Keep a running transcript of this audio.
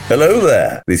Hello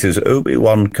there, this is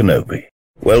Obi-Wan Kenobi.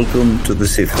 Welcome to the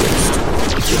Sith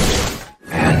List.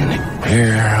 And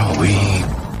here we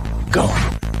go.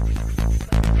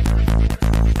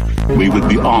 We would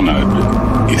be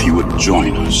honored if you would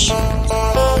join us.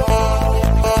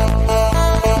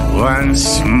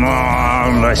 Once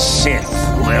more, the Sith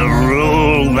will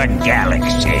rule the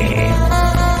galaxy.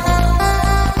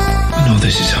 I know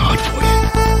this is hard for you,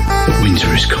 but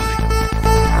winter is coming.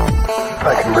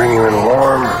 I can bring you in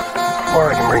warm, or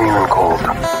I can bring you in cold.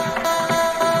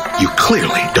 You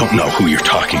clearly don't know who you're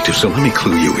talking to, so let me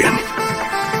clue you in.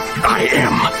 I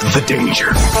am the danger.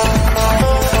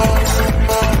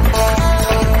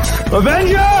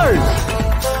 Avengers!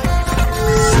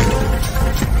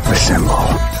 Assemble.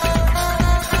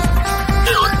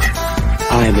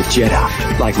 I am a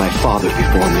Jedi, like my father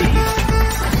before me.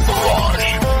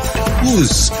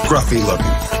 Who's scruffy looking?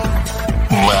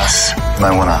 Les.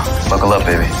 Might wanna buckle up,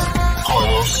 baby.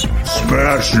 Carlos.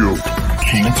 Smash you.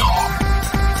 King Tom.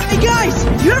 Hey guys,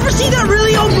 you ever see that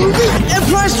really old movie,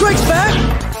 Empire Strikes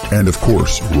Back? And of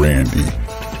course, Randy.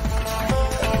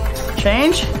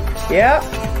 Change? Yeah.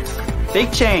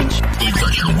 Big change. They've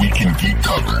got your weekend geek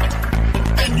covered.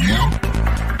 And you're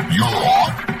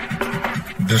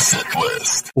on the Sith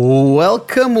List.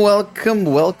 Welcome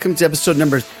to episode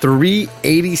number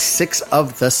 386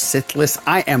 of the Sith List.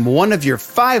 I am one of your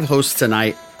 5 hosts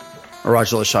tonight,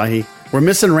 Raj Lashahi. We're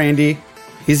missing Randy.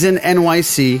 He's in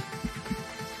NYC.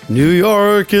 New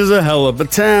York is a hell of a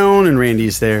town, and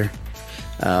Randy's there.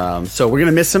 So we're going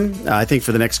to miss him, I think,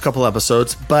 for the next couple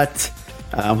episodes. But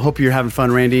hope you're having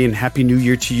fun, Randy, and Happy New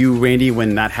Year to you, Randy,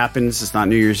 when that happens. It's not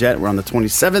New Year's yet. We're on the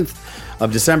 27th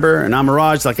of December, and I'm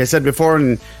Raj, like I said before,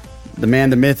 and the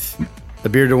man, the myth, the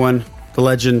bearded one, the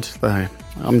legend. I'm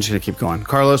just going to keep going.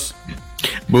 Carlos.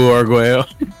 Boo Arguello.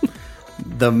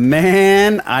 The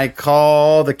man I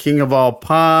call the king of all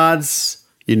pods.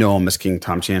 You know him as King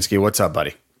Tom Chansky. What's up,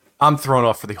 buddy? I'm thrown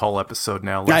off for the whole episode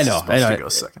now. I know. To go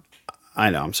second. I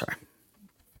know. I'm sorry.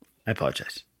 I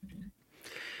apologize.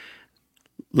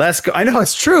 Let's go. I know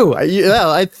it's true. You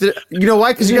know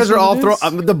why? Because you guys are all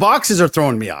throwing. The boxes are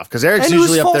throwing me off. Because Eric's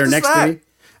usually up there next to me.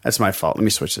 That's my fault. Let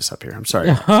me switch this up here. I'm sorry.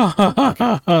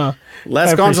 Okay.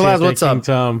 Les Gonzalez, what's up,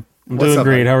 Tom? I'm doing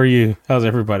great. How are you? How's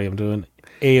everybody? I'm doing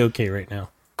A-okay right now.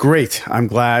 Great. I'm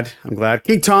glad.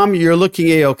 King Tom, you're looking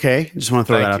A-okay. Just want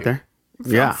to throw that out there.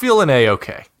 I'm feeling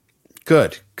A-okay.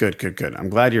 Good. I'm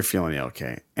glad you're feeling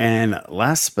A-okay. And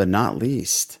last but not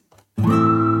least,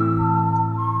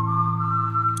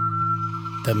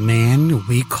 the man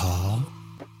we call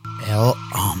El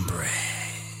Hombre.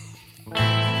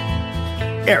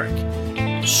 Eric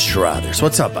Struthers.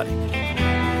 What's up, buddy?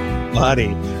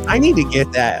 I need to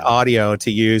get that audio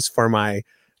to use for my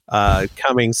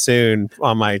coming soon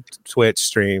on my Twitch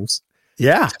streams.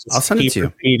 Yeah, I'll send it to you.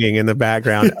 Repeating in the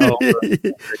background.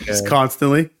 Just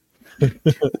constantly.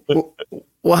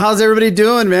 Well, how's everybody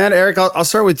doing, man? Eric, I'll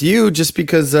start with you just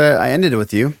because I ended it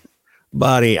with you.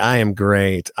 Buddy, I am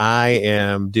great. I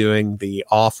am doing the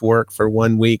off work for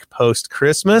 1 week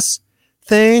post-Christmas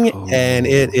thing, and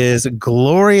it is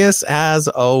glorious as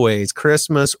always.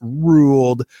 Christmas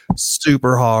ruled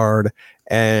super hard,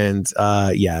 and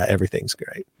everything's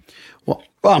great. Well,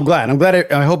 I'm glad.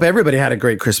 I hope everybody had a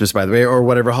great Christmas, by the way, or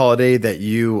whatever holiday that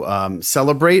you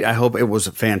celebrate. I hope it was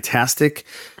fantastic.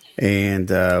 And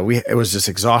it was just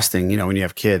exhausting, when you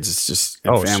have kids. It's just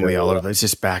family all over. It's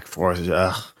just back and forth.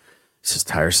 It's just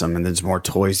tiresome. And there's more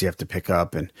toys you have to pick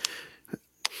up. And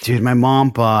dude, my mom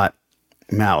bought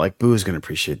Matt, Boo's gonna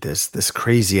appreciate this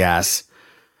crazy ass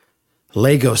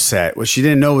Lego set, which she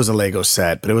didn't know was a Lego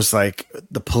set, but it was like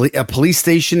a police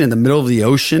station in the middle of the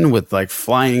ocean with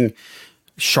flying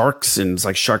sharks, and it's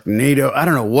like Sharknado. I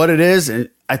don't know what it is, and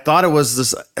I thought it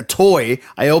was a toy.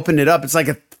 I opened it up. It's like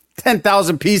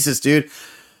 10,000 pieces, dude.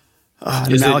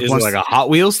 Is it like a Hot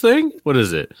Wheels thing? What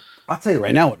is it? I'll tell you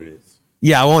right now what it is.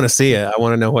 Yeah, I want to see it. I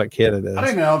want to know what kid it is. I don't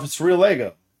even know if it's real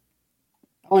Lego.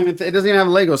 It doesn't even have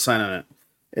a Lego sign on it.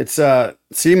 It's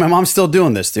see, my mom's still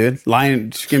doing this, dude.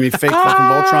 Lying, she's giving me fake fucking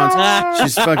Voltrons.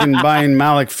 She's fucking buying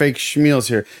Malik fake schmeals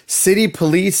here. City,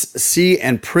 police, sea,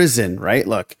 and prison. Right?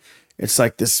 Look, it's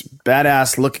like this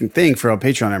badass looking thing for our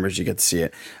Patreon members. You get to see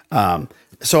it.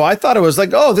 So I thought it was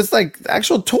this like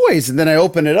actual toys, and then I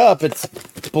open it up. It's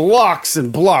blocks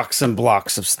and blocks and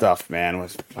blocks of stuff, man,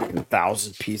 with fucking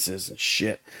 1,000 pieces and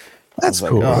shit. That's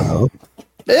cool.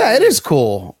 Yeah, it is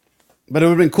cool, but it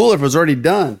would have been cooler if it was already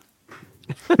done.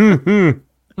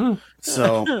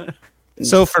 So,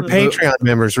 So for Patreon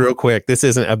members, real quick, this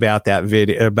isn't about that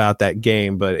video, about that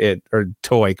game, but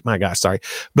toy. My gosh, sorry,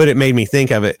 but it made me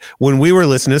think of it when we were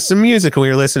listening to some music and we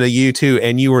were listening to U2,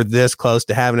 and you were this close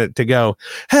to having it to go,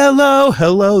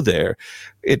 hello there.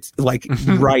 It's like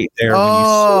right there.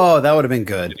 That would have been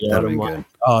good. That would have been good.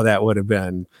 Oh, that would have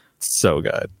been so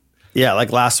good. Yeah,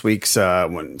 like last week's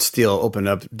when Steel opened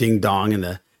up Ding Dong and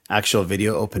the actual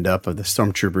video opened up of the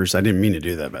Stormtroopers. I didn't mean to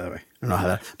do that, by the way. I don't know how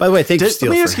that. By the way, thank you,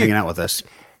 Steel, for hanging out with us.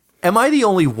 Am I the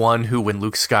only one who, when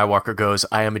Luke Skywalker goes,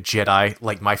 I am a Jedi,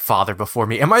 like my father before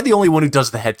me, am I the only one who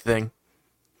does the head thing?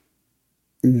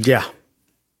 Yeah.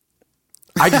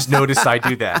 I just noticed I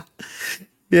do that.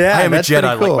 Yeah, I am a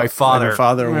Jedi, cool. Like my father. My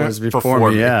father was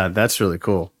before me. Yeah, that's really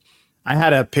cool. I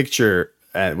had a picture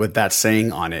with that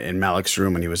saying on it in Malik's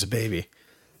room when he was a baby,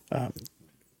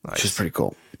 which is pretty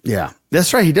cool. Yeah,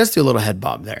 that's right. He does do a little head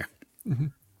bob there. Mm-hmm.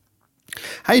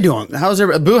 How you doing? How's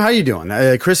everybody? Boo, how you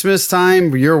doing? Christmas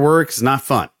time, your work is not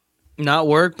fun. Not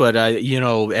work, but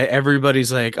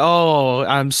everybody's like, "Oh,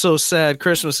 I'm so sad.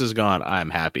 Christmas is gone." I'm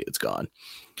happy it's gone.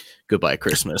 Goodbye,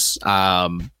 Christmas.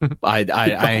 I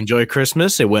enjoy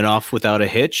Christmas. It went off without a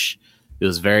hitch. It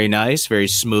was very nice, very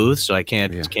smooth. So I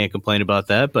can't complain about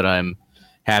that. But I'm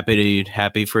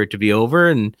happy for it to be over,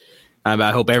 and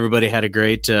I hope everybody had a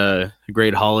great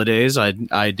holidays.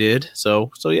 I did. So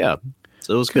yeah.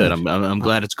 So it was good. I'm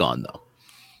glad it's gone though.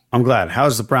 I'm glad.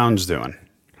 How's the Browns doing?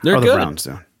 They're good. The Browns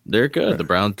doing? They're good. The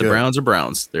Browns are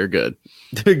Browns. They're good.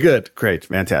 They're good. Great.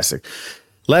 Fantastic.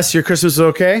 Les, your Christmas is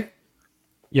okay?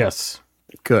 Yes.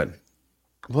 Good.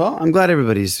 Well, I'm glad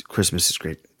everybody's Christmas is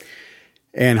great.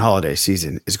 And holiday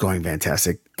season is going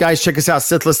fantastic. Guys, check us out,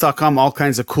 Sithless.com. All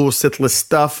kinds of cool Sithless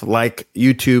stuff like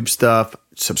YouTube stuff.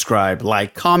 Subscribe,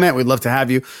 like, comment. We'd love to have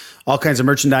you. All kinds of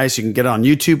merchandise. You can get it on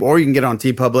YouTube or you can get it on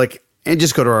TeePublic. And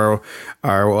just go to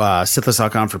our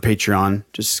Sithless.com for Patreon.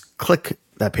 Just click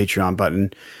that Patreon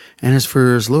button. And as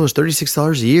low as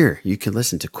 $36 a year, you can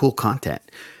listen to cool content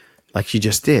like you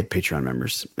just did, Patreon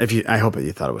members. I hope that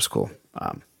you thought it was cool.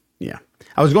 Yeah.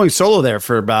 I was going solo there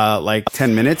for about like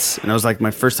 10 minutes. And it was like my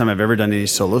first time I've ever done any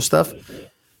solo stuff.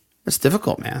 It's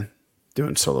difficult, man,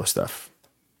 doing solo stuff.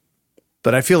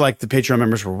 But I feel like the Patreon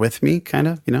members were with me, kind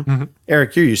of, Mm-hmm.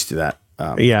 Eric, you're used to that.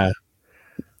 Yeah.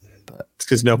 It's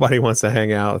because nobody wants to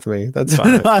hang out with me. That's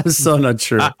fine. That's so not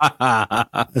true.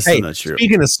 That's so not true.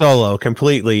 Speaking of solo,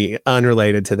 completely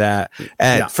unrelated to that.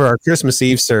 For our Christmas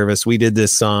Eve service, we did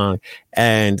this song,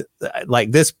 and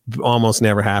like this almost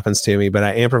never happens to me, but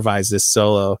I improvised this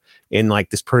solo in like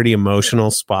this pretty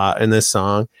emotional spot in this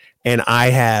song, and I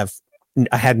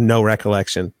had no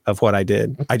recollection of what I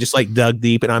did. I just like dug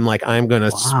deep and I'm like, I'm going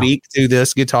to speak to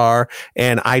this guitar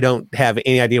and I don't have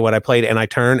any idea what I played. And I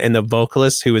turned and the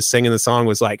vocalist who was singing the song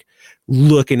was like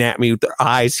looking at me with their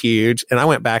eyes huge. And I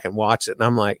went back and watched it and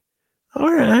I'm like,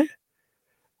 all right,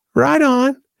 right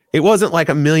on. It wasn't like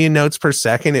a million notes per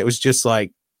second. It was just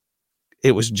like,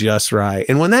 it was just right.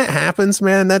 And when that happens,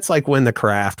 man, that's like when the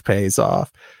craft pays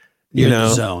off, you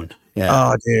know, zone. Yeah.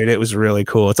 Oh, dude, it was really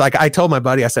cool. It's like I told my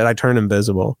buddy, I said, I turned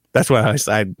invisible. That's what I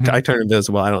said. I turned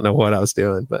invisible. I don't know what I was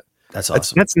doing, but that's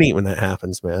awesome. That's neat when that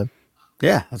happens, man.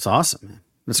 Yeah, that's awesome, man.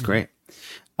 That's great.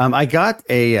 I got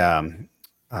a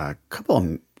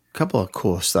couple of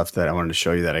cool stuff that I wanted to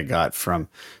show you that I got from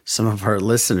some of our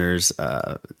listeners.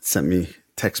 Sent me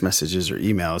text messages or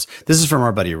emails. This is from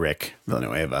our buddy Rick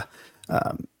Villanueva,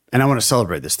 and I want to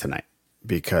celebrate this tonight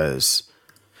because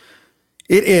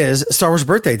it is Star Wars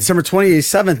birthday, December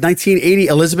 27th, 1980.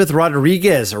 Elizabeth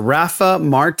Rodriguez, Rafa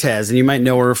Martez, and you might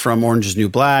know her from Orange is the New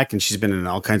Black, and she's been in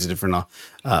all kinds of different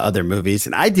other movies.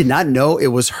 And I did not know it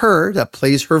was her that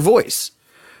plays her voice.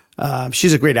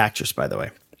 She's a great actress, by the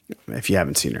way, if you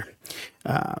haven't seen her.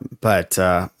 But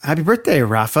happy birthday,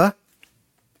 Rafa,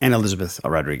 and Elizabeth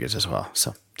Rodriguez as well.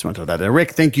 So just want to throw that there.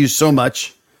 Rick, thank you so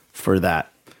much for that.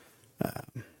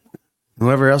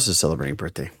 Whoever else is celebrating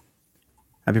birthday,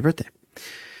 happy birthday.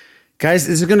 Guys,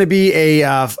 this is going to be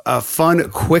a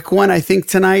fun, quick one, I think,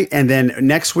 tonight. And then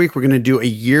next week, we're going to do a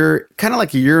year, kind of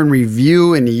like a year in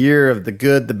review and a year of the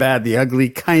good, the bad, the ugly,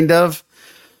 kind of,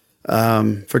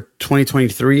 for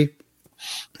 2023.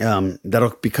 That'll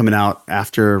be coming out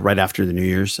right after the New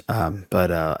Year's.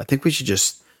 But I think we should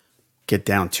just get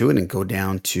down to it and go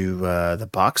down to the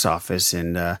box office.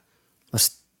 And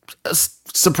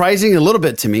surprising a little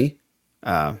bit to me,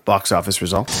 box office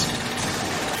results.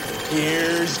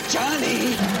 Here's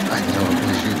Johnny. I know it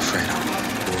was you, Fredo.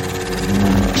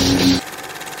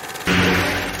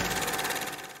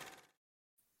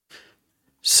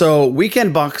 So,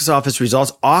 weekend box office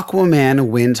results. Aquaman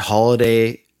wins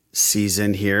holiday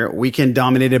season here. Weekend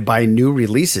dominated by new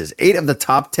releases. 8 of the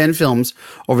top 10 films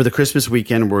over the Christmas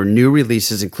weekend were new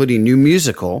releases, including new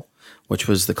musical, which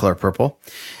was The Color Purple,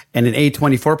 and an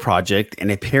A24 project,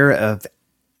 and a pair of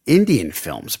Indian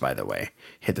films, by the way,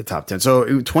 hit the top 10. So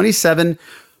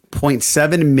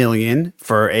 27.7 million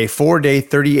for a 4-day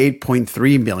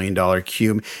 $38.3 million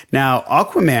cube. Now,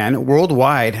 Aquaman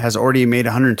worldwide has already made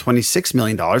 $126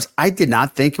 million. I did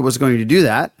not think it was going to do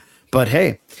that, but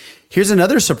hey, here's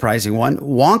another surprising one.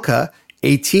 Wonka,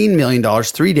 $18 million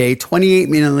 3-day, $28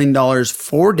 million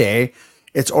 4-day.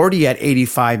 It's already at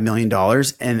 $85 million.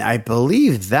 And I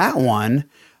believe that one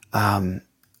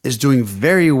is doing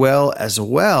very well as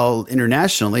well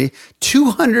internationally.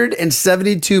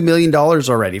 $272 million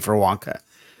already for Wonka.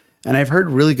 And I've heard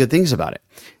really good things about it.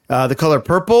 The Color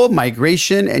Purple,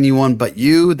 Migration, Anyone But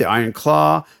You, The Iron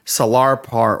Claw, Salar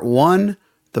Part 1,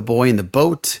 The Boy in the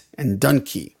Boat, and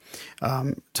Dunkey.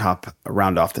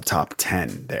 Round off the top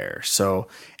 10 there. So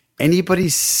anybody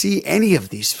see any of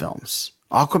these films?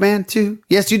 Aquaman 2?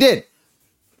 Yes, you did.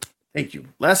 Thank you.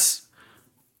 Les,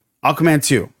 Aquaman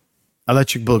 2.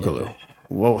 Electric Boogaloo.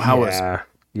 Whoa, how was it?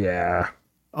 Yeah.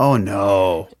 Oh,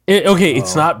 no.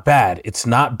 It's not bad. It's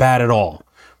not bad at all.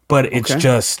 But it's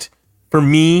just, for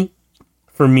me,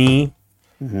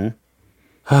 mm-hmm.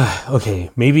 Okay,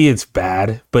 maybe it's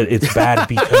bad, but it's bad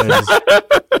because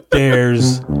there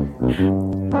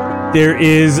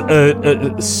is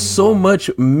so much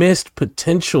missed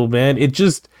potential, man. It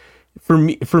just, for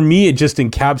me, it just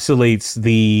encapsulates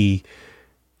the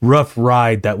rough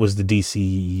ride that was the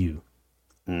DCEU.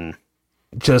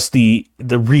 Just the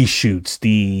reshoots,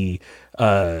 the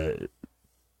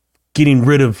getting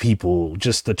rid of people,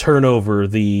 just the turnover,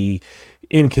 the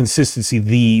inconsistency,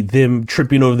 them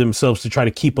tripping over themselves to try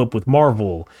to keep up with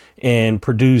Marvel and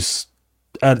produce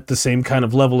at the same kind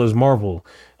of level as Marvel.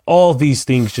 All these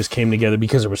things just came together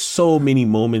because there were so many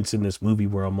moments in this movie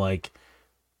where I'm like,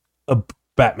 a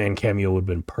Batman cameo would have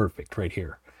been perfect right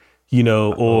here,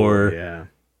 or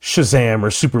Shazam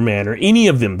or Superman or any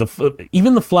of them,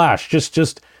 even the Flash,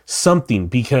 just something,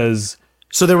 because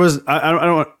so there was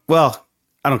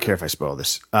I don't care if I spoil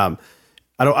this. I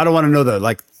don't want to know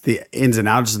the ins and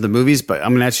outs of the movies, but I'm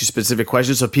going to ask you specific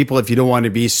questions. So people, if you don't want to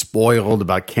be spoiled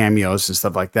about cameos and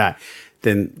stuff like that,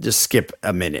 then just skip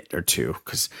a minute or two.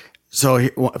 So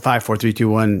 5, 4, 3, 2,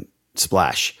 1,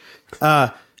 splash.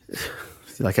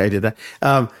 Like I did that.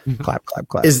 Clap.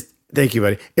 Thank you,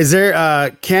 buddy. Is there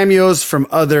cameos from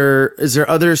other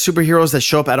superheroes that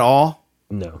show up at all?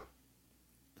 No.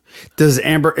 Is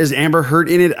Amber Heard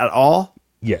in it at all?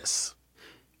 Yes.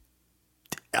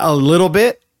 A little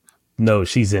bit? No,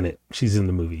 she's in it. She's in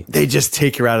the movie. They just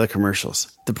take her out of the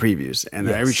commercials, the previews, and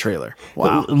every trailer.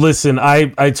 Wow. Listen,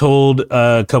 I told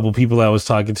a couple people I was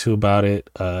talking to about it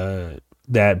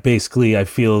that basically I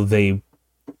feel they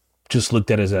just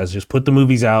looked at it as just put the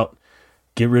movies out,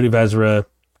 get rid of Ezra,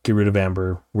 get rid of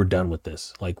Amber. We're done with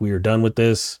this. We are done with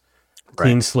this.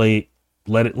 Clean slate.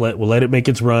 We'll let it make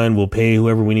its run. We'll pay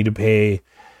whoever we need to pay.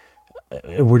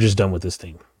 We're just done with this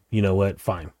thing. You know what?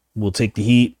 Fine. We'll take the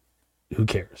heat. Who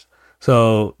cares?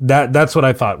 So that's what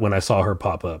I thought when I saw her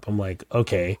pop up. I'm like,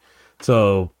 okay.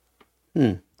 So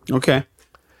okay.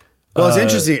 Well, it's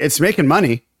interesting. It's making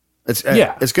money. It's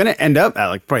going to end up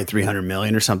at probably 300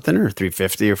 million or something, or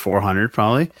 350 or 400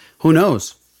 probably. Who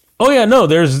knows? Oh yeah, no,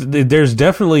 there's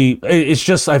definitely, it's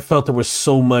just, I felt there was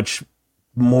so much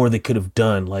more they could have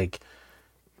done.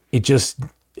 It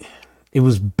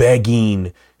was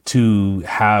begging to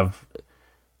have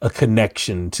a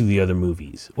connection to the other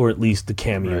movies, or at least the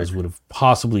cameos would have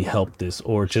possibly helped this,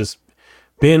 or just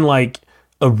been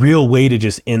a real way to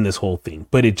just end this whole thing.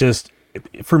 But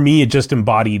for me, it just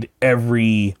embodied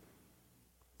everything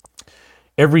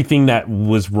that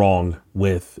was wrong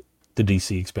with the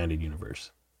DC expanded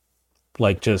universe.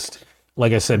 Like I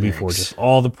said before, just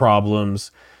all the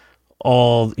problems,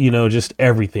 just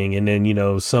everything. And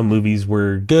then, some movies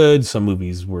were good, some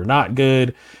movies were not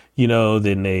good.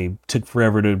 Then they took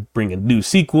forever to bring a new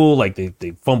sequel.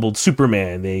 They fumbled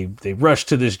Superman. They rushed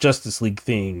to this Justice League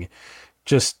thing.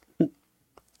 Just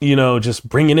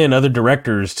bringing in other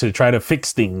directors to try to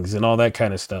fix things and all that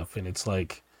kind of stuff. And it's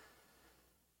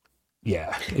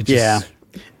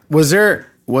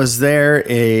Was there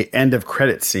a end of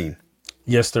credit scene?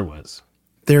 Yes, there was.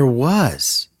 There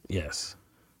was. Yes.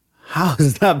 How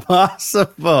is that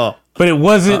possible? But it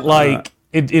wasn't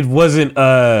it wasn't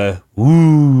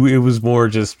it was more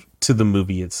just to the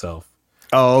movie itself.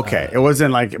 Oh, okay. It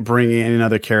wasn't bringing in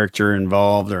another character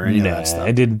involved or any of that stuff.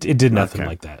 It did nothing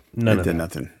like that. It did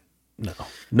nothing.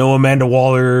 No Amanda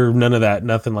Waller, none of that,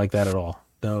 nothing like that at all.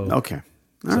 No. Okay.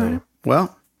 All right.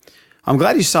 Well, I'm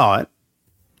glad you saw it.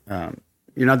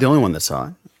 You're not the only one that saw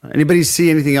it. Anybody see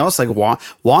anything else? Like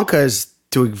Wonka is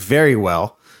doing very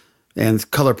well, and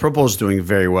Color Purple is doing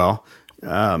very well.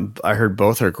 I heard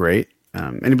both are great.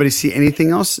 Anybody see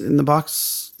anything else in the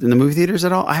box in the movie theaters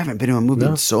at all? I haven't been to a movie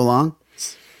in so long.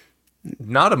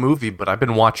 Not a movie, but I've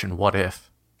been watching What If.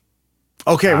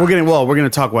 Okay, we're gonna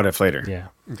talk What If later. Yeah,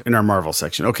 in our Marvel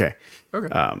section. Okay.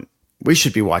 We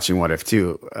should be watching What If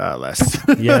too, Les.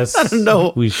 Yes, I don't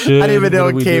know. We should. I didn't even know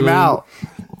it came doing? out.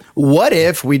 What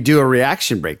if we do a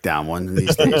reaction breakdown one of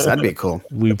these days? That'd be cool.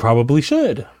 We probably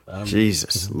should.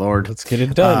 Jesus Lord, let's get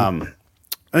it done.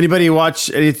 Anybody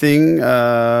watch anything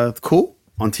cool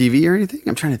on TV or anything?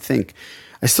 I'm trying to think.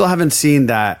 I still haven't seen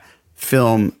that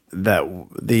film, that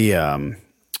the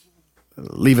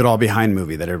Leave It All Behind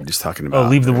movie that everybody's talking about. Oh,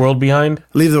 Leave the World Behind?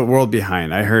 Leave the World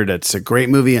Behind. I heard it's a great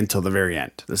movie until the very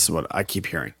end. This is what I keep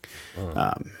hearing.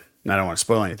 I don't want to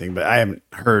spoil anything, but I haven't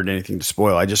heard anything to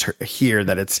spoil. I just hear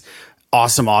that it's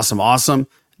awesome, awesome, awesome.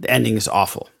 The ending is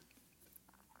awful.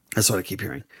 That's what I keep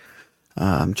hearing.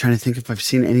 I'm trying to think if I've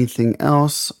seen anything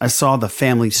else. I saw The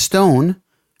Family Stone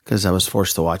because I was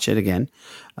forced to watch it again.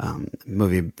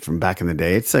 Movie from back in the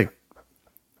day. It's like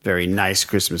very nice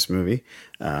Christmas movie.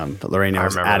 But Lorena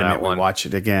was adamant we watch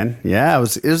it again. Yeah, it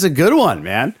was a good one,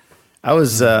 man. I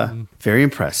was very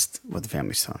impressed with The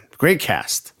Family Stone. Great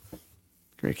cast.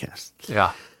 Great cast.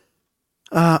 Yeah.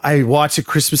 I watched A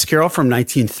Christmas Carol from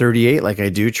 1938 like I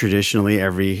do traditionally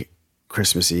every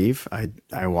Christmas Eve.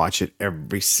 I watch it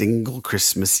every single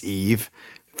Christmas Eve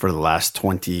for the last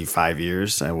 25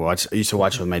 years. I used to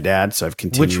watch it with my dad, so I've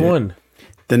continued. Which one?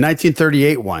 The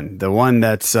 1938 one. The one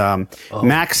that's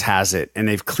Max has it, and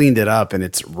they've cleaned it up, and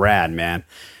it's rad, man.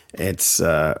 It's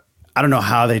I don't know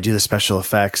how they do the special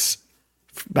effects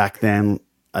back then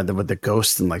with the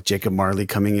ghost and like Jacob Marley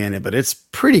coming in it, but it's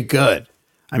pretty good.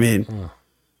 I mean, I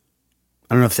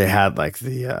don't know if they had like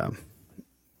the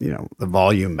the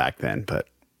volume back then, but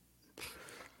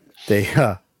they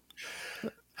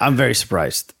I'm very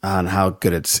surprised on how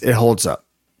good it holds up.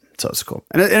 So it's cool.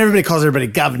 And everybody calls everybody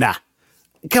governor.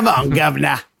 Come on,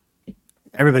 governor.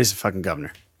 Everybody's a fucking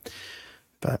governor.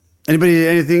 But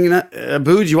anything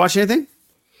Boo, did you watch anything?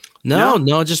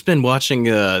 No, just been watching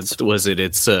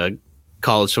it's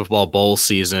college football bowl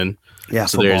season. Yeah,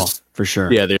 so football, there's for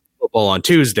sure. Yeah, there's football on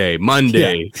Tuesday,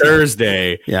 Monday,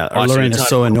 Thursday. Yeah, Lorena's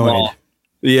so annoyed.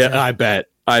 Yeah, I bet.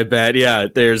 Yeah,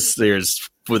 there's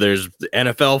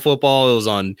NFL football. It was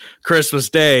on Christmas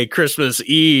Day, Christmas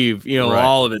Eve.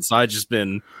 All of it. So I just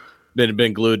been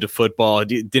glued to football. I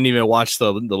didn't even watch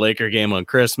the Laker game on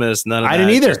Christmas. None of that.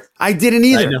 I didn't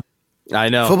either. I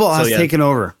know. Football has taken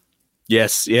over.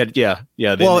 Yes. Yeah.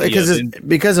 Well,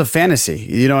 because of fantasy,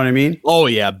 you know what I mean? Oh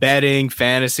yeah, betting,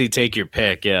 fantasy, take your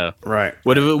pick. Yeah, right.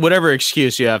 Whatever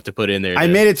excuse you have to put in there. I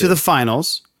made it to the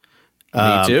finals.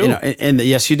 Me too.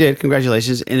 Yes, you did.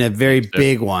 Congratulations! In a very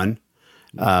big one,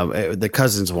 the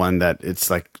Cousins one. That it's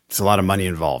a lot of money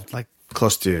involved, like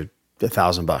close to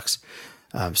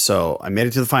 $1,000. So I made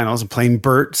it to the finals. I'm playing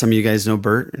Bert. Some of you guys know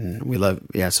Bert, and we love.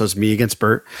 Yeah, so it's me against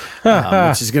Bert,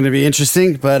 which is going to be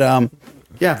interesting. But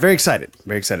yeah, very excited.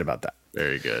 Very excited about that.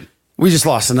 Very good. We just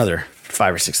lost another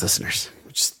 5 or 6 listeners.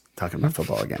 We're just talking about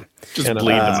football again. Just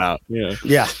bleed them out.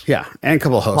 Yeah. And a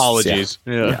couple of hosts. Apologies.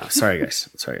 Yeah. Sorry,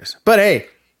 guys. But hey,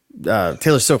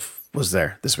 Taylor Swift was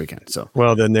there this weekend. So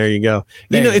well, then there you go.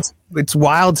 It's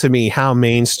wild to me how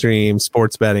mainstream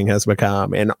sports betting has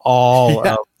become, and all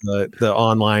of the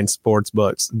online sports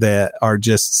books that are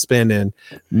just spending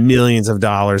millions of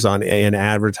dollars in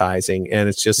advertising, and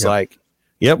it's just like,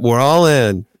 yep, we're all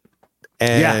in.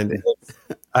 And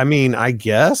I mean, I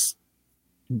guess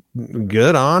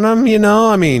good on them,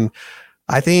 I mean,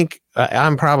 I think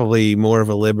I'm probably more of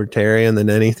a libertarian than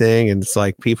anything. And it's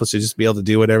like people should just be able to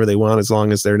do whatever they want as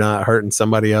long as they're not hurting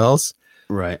somebody else.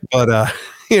 Right. But,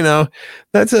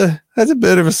 that's a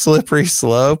bit of a slippery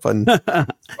slope. And as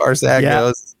far as that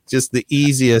goes, just the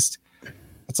easiest.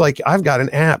 It's like I've got an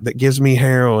app that gives me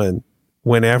heroin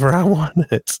whenever I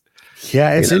want it.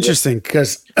 Yeah, it's interesting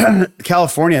because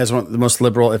California is one of the most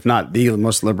liberal, if not the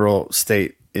most liberal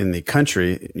state in the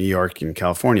country, New York and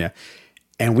California.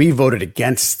 And we voted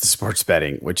against the sports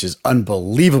betting, which is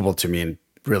unbelievable to me and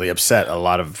really upset a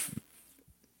lot of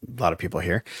people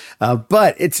here.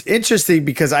 But it's interesting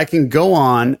because I can go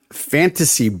on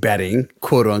fantasy betting,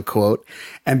 quote unquote,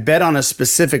 and bet on a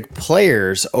specific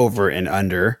players over and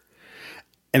under.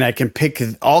 And I can pick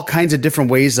all kinds of different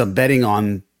ways of betting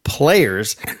on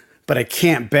players, but I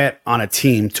can't bet on a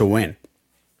team to win.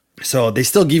 So they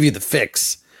still give you the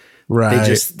fix.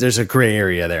 Right. There's a gray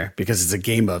area there because it's a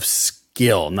game of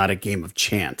skill, not a game of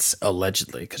chance,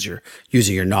 allegedly, because you're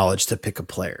using your knowledge to pick a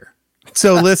player.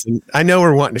 So listen, I know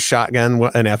we're wanting to shotgun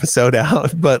an episode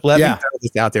out, but let me throw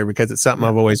this out there because it's something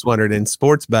I've always wondered. In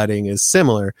sports betting is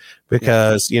similar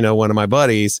because one of my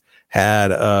buddies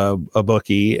had a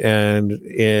bookie and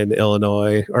in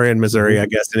Illinois or in Missouri, I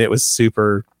guess, and it was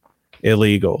super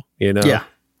illegal. Yeah,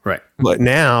 right. But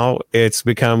now it's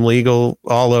become legal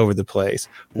all over the place.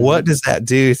 What does that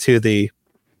do to the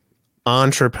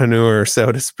entrepreneur,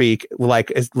 so to speak?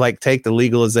 Like take the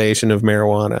legalization of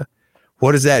marijuana.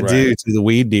 What does that do to the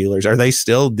weed dealers? Are they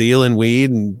still dealing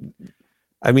weed? And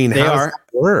I mean, they how are. does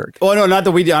that work? Oh no, not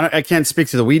the weed. I can't speak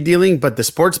to the weed dealing, but the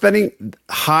sports betting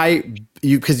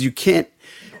because you can't.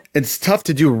 It's tough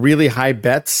to do really high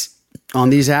bets on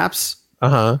these apps.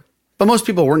 But most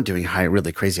people weren't doing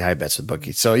really crazy high bets with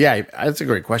bookies. So yeah, that's a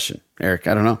great question, Eric.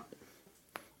 I don't know.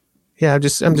 Yeah, I'm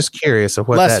just curious of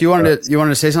what. Les, you wanted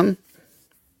to say something?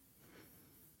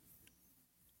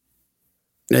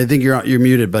 I think you're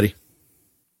muted, buddy.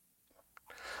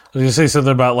 I was going to say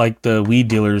something about like the weed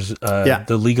dealers.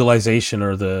 The legalization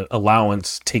or the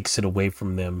allowance takes it away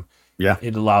from them. Yeah.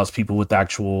 It allows people with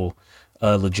actual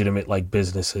legitimate like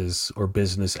businesses or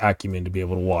business acumen to be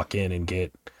able to walk in and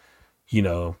get,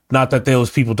 not that those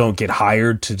people don't get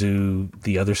hired to do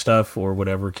the other stuff or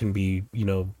whatever can be,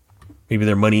 maybe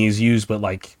their money is used, but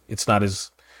like it's not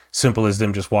as simple as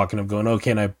them just walking up going, oh,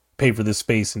 can I pay for this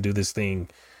space and do this thing?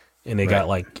 And they got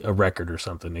like a record or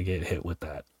something. They get hit with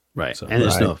that. Right. So, and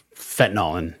there's no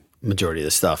fentanyl in majority of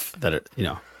the stuff that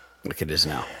like it is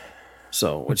now.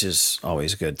 So, which is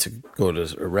always good to go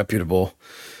to a reputable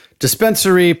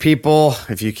dispensary, people,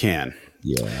 if you can.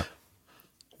 Yeah.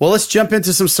 Well, let's jump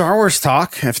into some Star Wars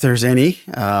talk, if there's any.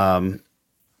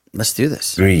 Let's do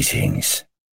this. Greetings.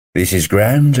 This is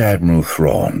Grand Admiral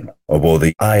Thrawn aboard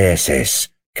the ISS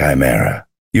Chimera.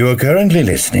 You are currently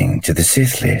listening to the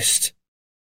Sith List.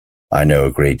 I know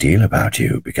a great deal about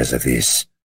you because of this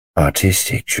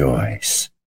artistic choice.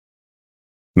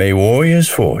 May warrior's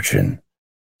fortune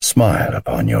smile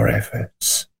upon your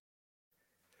efforts.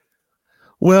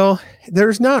 Well,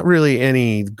 there's not really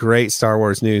any great Star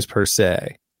Wars news per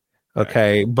se.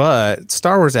 Okay, but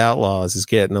Star Wars Outlaws is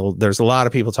there's a lot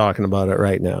of people talking about it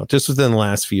right now, just within the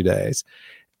last few days.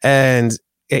 And,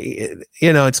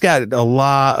 it's got a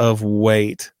lot of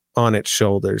weight on its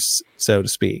shoulders, so to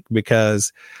speak,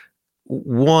 because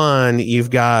one, you've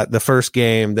got the first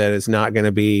game that is not going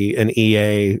to be an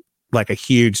EA, like a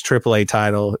huge AAA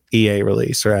title EA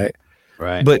release, right?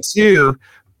 Right. But two,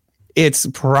 it's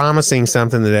promising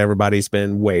something that everybody's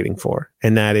been waiting for,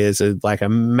 and that is a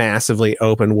massively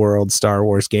open world Star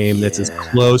Wars game that's as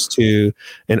close to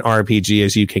an RPG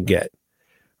as you can get,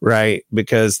 right?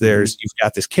 Because you've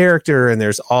got this character, and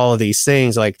there's all of these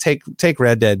things. Like take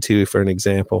Red Dead 2 for an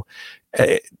example.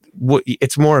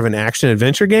 It's more of an action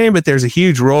adventure game, but there's a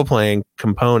huge role playing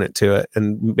component to it,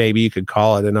 and maybe you could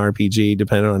call it an RPG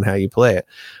depending on how you play it.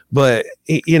 But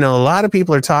a lot of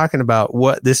people are talking about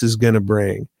what this is going to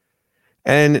bring.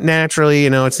 And naturally,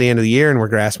 it's the end of the year and we're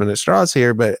grasping at straws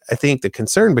here, but I think the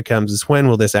concern becomes is when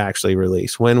will this actually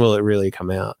release? When will it really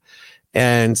come out?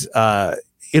 And,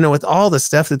 with all the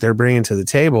stuff that they're bringing to the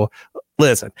table,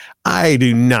 listen, I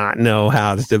do not know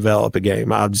how to develop a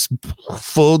game. I'll just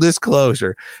full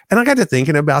disclosure. And I got to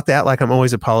thinking about that. Like I'm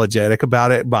always apologetic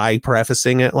about it by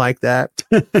prefacing it like that.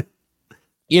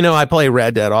 I play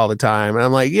Red Dead all the time, and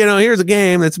I'm like, here's a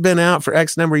game that's been out for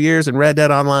X number of years, and Red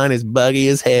Dead Online is buggy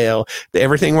as hell.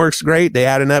 Everything works great. They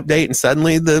add an update, and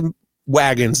suddenly the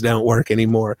wagons don't work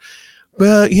anymore.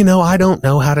 But, I don't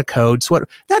know how to code. So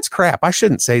that's crap. I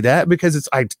shouldn't say that because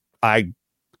I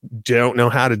don't know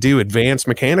how to do advanced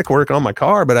mechanic work on my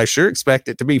car, but I sure expect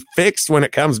it to be fixed when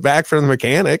it comes back from the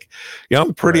mechanic.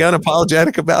 I'm pretty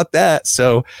unapologetic about that.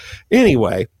 So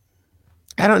anyway,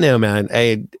 I don't know, man.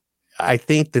 I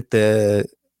think that the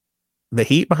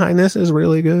heat behind this is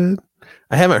really good.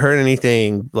 I haven't heard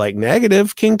anything like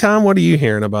negative. King Tom, what are you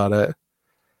hearing about it?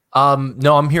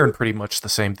 No, I'm hearing pretty much the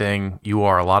same thing you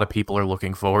are. A lot of people are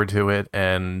looking forward to it,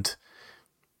 and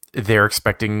they're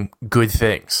expecting good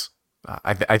things.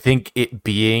 I think it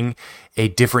being a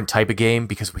different type of game,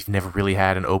 because we've never really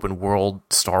had an open world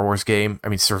Star Wars game. I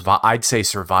mean, I'd say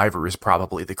Survivor is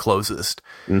probably the closest.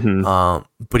 But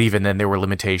even then, there were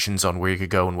limitations on where you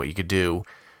could go and what you could do,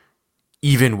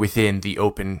 even within the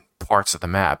open parts of the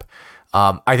map.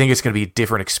 I think it's going to be a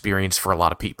different experience for a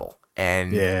lot of people.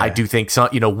 And I do think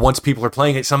once people are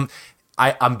playing it,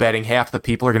 I'm betting half the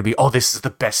people are going to be, oh, this is the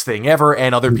best thing ever.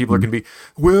 And other people are going to be,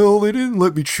 well, they didn't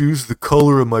let me choose the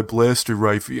color of my blaster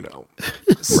rifle,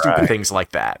 stupid things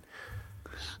like that.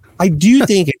 I do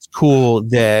think it's cool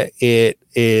that it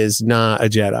is not a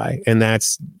Jedi. And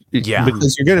that's Yeah.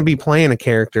 Because you're going to be playing a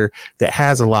character that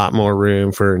has a lot more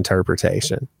room for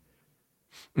interpretation.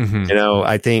 Mm-hmm. You know,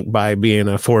 I think by being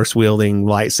a force wielding,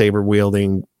 lightsaber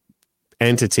wielding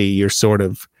entity, you're sort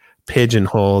of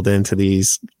pigeonholed into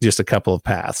these just a couple of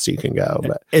paths you can go.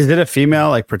 But is it a female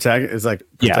like protagonist? Is like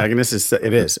protagonist? Yeah.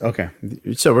 It is. Okay.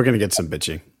 So we're going to get some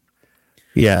bitching.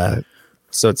 Yeah.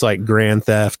 So it's like Grand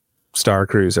Theft Star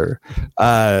Cruiser.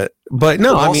 But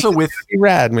no, also with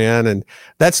rad, man. And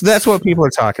that's what people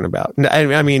are talking about.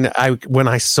 I mean, when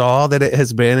I saw that it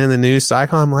has been in the news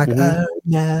cycle, I'm like, oh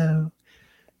no.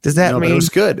 Does that mean it was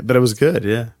good? But it was good.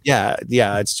 Yeah.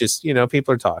 Yeah. It's just, you know,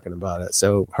 people are talking about it.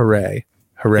 So hooray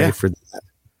for that.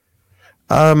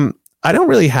 I don't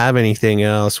really have anything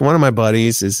else. One of my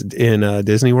buddies is in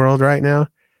Disney World right now.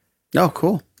 Oh,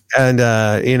 cool. And,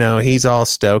 you know, he's all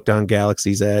stoked on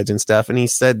Galaxy's Edge and stuff. And he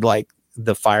said like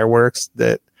the fireworks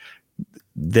that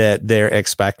they're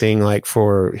expecting, like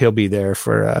he'll be there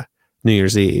for New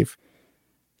Year's Eve.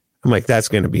 I'm like, that's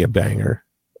going to be a banger.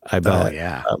 I bet. Oh,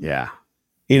 yeah. Yeah.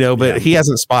 You know, but he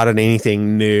hasn't spotted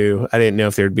anything new. I didn't know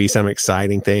if there'd be some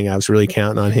exciting thing. I was really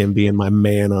counting on him being my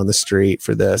man on the street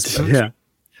for this. Yeah.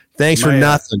 Thanks for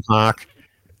nothing, Hawk.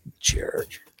 Jerk.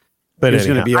 But he was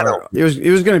going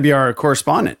to be our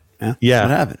correspondent. Yeah. What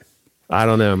happened? I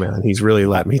don't know, man. He's really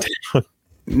let me down.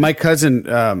 My cousin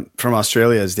from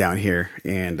Australia is down here,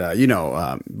 and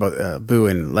Boo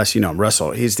and Les, you know him,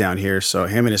 Russell. He's down here, so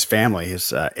him and his family,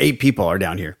 his 8 people, are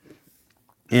down here,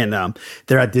 and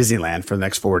they're at Disneyland for the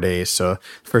next 4 days. So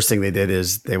first thing they did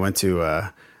is they went to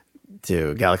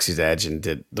Galaxy's Edge and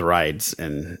did the rides,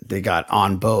 and they got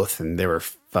on both, and they were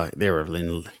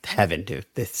in heaven, dude.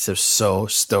 They're so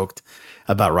stoked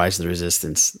about Rise of the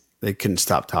Resistance. They couldn't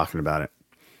stop talking about it,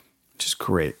 which is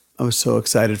great. I was so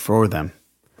excited for them.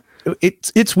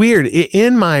 It's weird.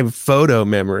 In my photo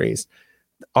memories,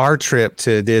 our trip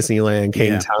to Disneyland,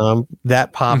 King Tom,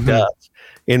 that popped up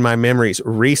in my memories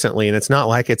recently, and it's not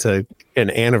like it's an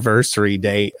anniversary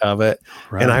date of it.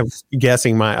 Right. And I'm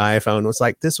guessing my iPhone was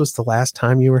like, this was the last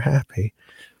time you were happy.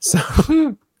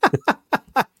 So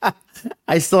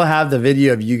I still have the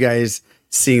video of you guys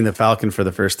seeing the Falcon for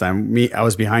the first time. I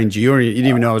was behind you, or you didn't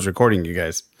even know I was recording you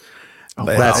guys. Oh,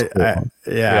 that's cool.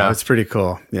 It's pretty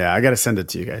cool. Yeah, I got to send it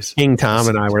to you guys. King Tom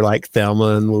and I were like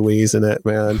Thelma and Louise in it,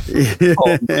 man.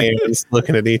 Old hands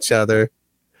looking at each other.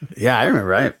 Yeah, I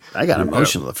remember. I got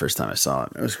emotional the first time I saw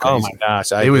it. It was crazy. Oh my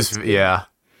gosh,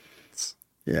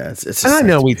 It's. And I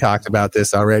know we talked about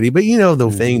this already, but you know the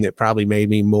thing that probably made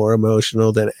me more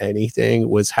emotional than anything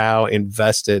was how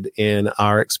invested in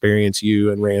our experience you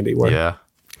and Randy were.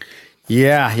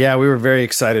 Yeah, we were very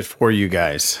excited for you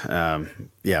guys.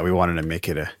 We wanted to make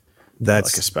it a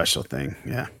special thing.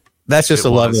 Yeah. That's just a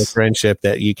level of friendship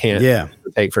that you can't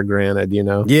take for granted, you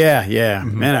know? Yeah.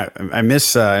 Mm-hmm. Man, I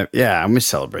miss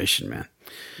celebration, man.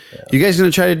 Yeah. You guys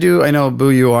going to try to do, I know,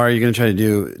 Boo, you're going to try to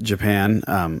do Japan.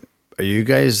 Are you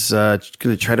guys going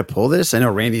to try to pull this? I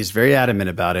know Randy's very adamant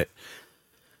about it.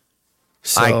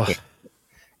 So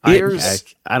I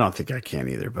don't think I can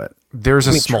either, but there's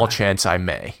a small chance I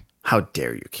may. How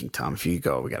dare you, King Tom? If you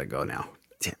go, we got to go now.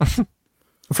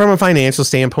 From a financial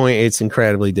standpoint, it's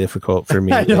incredibly difficult for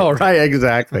me. I know, right?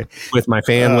 Exactly. With my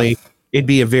family, it'd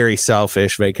be a very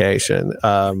selfish vacation.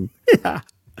 But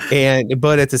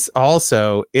it's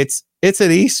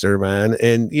at Easter, man,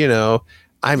 and you know,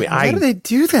 I mean, how do they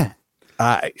do that?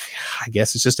 I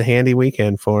guess it's just a handy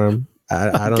weekend for them.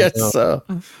 I don't guess know. So.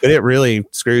 But it really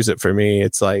screws it for me.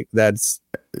 It's like like,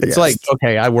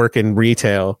 okay, I work in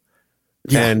retail.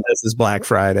 Yeah. And this is Black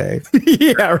Friday.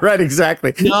 Yeah, right.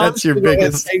 Exactly. No, that's your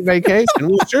biggest vacation.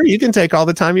 Well, sure, you can take all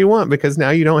the time you want because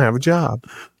now you don't have a job.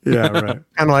 Yeah, right. Kind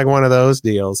of like one of those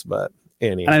deals. But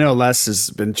anyway, and I know Les has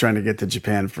been trying to get to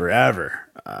Japan forever.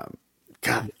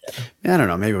 God, I don't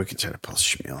know. Maybe we could try to pull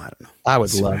Shmuel. I don't know. I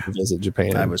would love to visit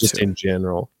Japan. I would just too. In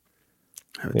general.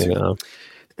 I would too.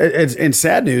 It's in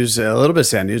sad news. A little bit of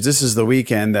sad news. This is the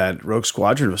weekend that Rogue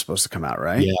Squadron was supposed to come out,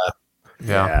 right?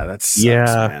 Yeah. That sucks,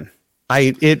 man.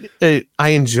 I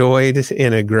enjoyed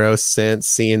in a gross sense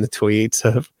seeing the tweets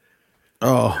of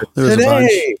there was a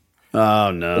bunch.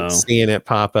 Oh no, seeing it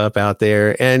pop up out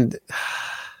there, and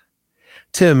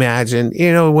to imagine,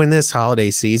 you know, when this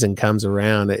holiday season comes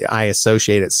around, I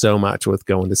associate it so much with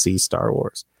going to see Star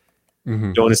Wars,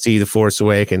 going to see The Force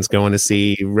Awakens, going to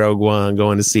see Rogue One,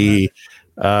 going to see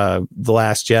The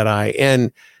Last Jedi,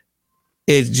 and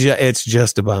it's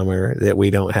just a bummer that we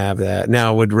don't have that.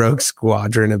 Now, would Rogue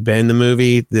Squadron have been the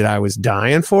movie that I was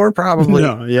dying for? Probably.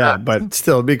 No, yeah, but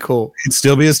still, it'd be cool. It'd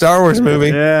still be a Star Wars movie.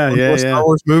 Yeah. Star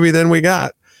Wars movie than we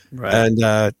got. Right.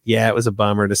 And it was a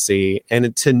bummer to see.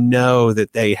 And to know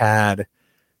that they had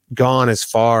gone as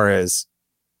far as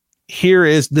here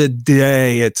is the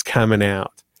day it's coming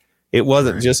out. It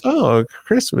wasn't just,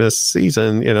 Christmas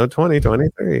season,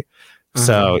 2023.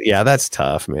 So yeah, that's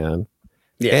tough, man.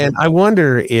 Yeah. And I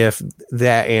wonder if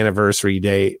that anniversary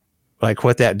date, like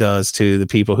what that does to the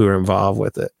people who are involved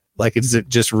with it. Like, is it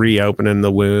just reopening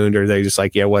the wound, or are they just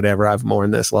like, yeah, whatever, I've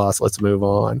mourned this loss, let's move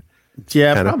on?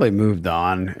 Yeah, probably moved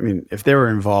on. I mean, if they were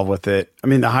involved with it, I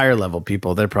mean, the higher level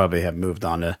people, they probably have moved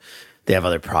on to, they have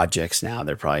other projects now.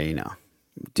 They're probably,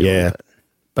 dealing with it.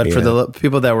 But for the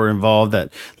people that were involved,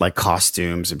 that like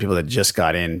costumes and people that just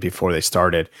got in before they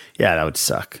started, yeah, that would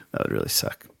suck. That would really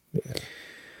suck. Yeah.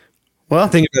 Well,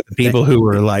 think about the people who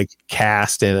were like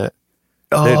cast in it.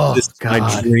 Oh, this is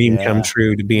my dream come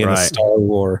true to be in a Star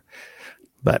Wars.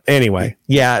 But anyway,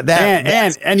 yeah,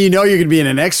 that and you're going to be in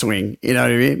an X-wing. You know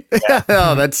what I mean? Yeah.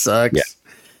 Oh, that sucks. Yeah.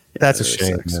 That's a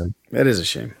shame, man. That is a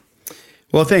shame.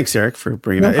 Well, thanks, Eric, for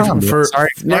bringing that. Sorry,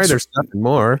 there's nothing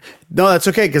more. No, that's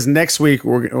okay, because next week's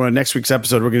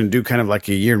episode, we're going to do kind of like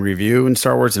a year in review in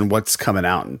Star Wars and what's coming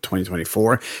out in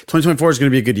 2024. 2024 is going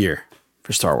to be a good year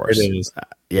for Star Wars. It is.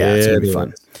 It's going to be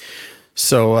fun.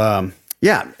 So,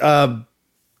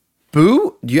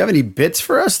 Boo, do you have any bits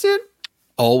for us, dude?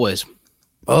 Always.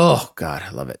 Oh, God, I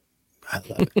love it.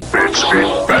 Bits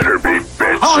better be bits.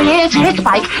 Oh, yeah, it's bits,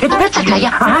 Mike. It's bits, I tell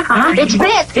you. It's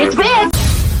bits. It's bits.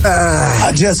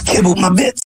 I just kibbled my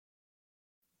bits.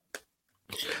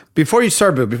 Before you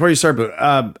start, Boo,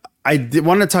 I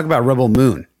wanted to talk about Rebel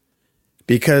Moon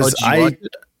because I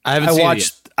haven't seen it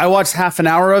yet. I watched half an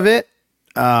hour of it.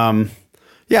 I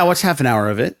watched half an hour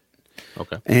of it.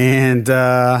 Okay. And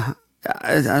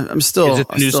I'm still. Is it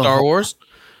the new Star Wars?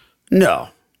 No,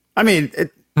 I mean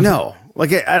no.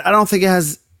 Like I don't think it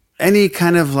has any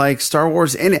kind of like Star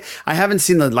Wars in it. I haven't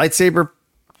seen the lightsaber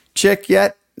chick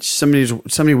yet.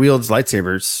 Somebody wields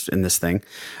lightsabers in this thing,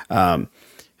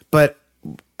 but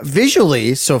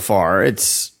visually so far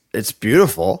it's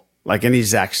beautiful, like any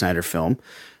Zack Snyder film.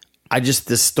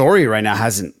 The story right now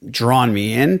hasn't drawn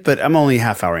me in, but I'm only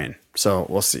half hour in, so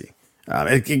we'll see.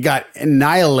 It got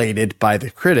annihilated by the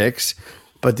critics,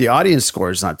 but the audience score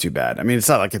is not too bad. I mean, it's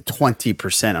not like a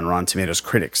 20% on Rotten Tomatoes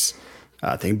critics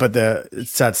thing, but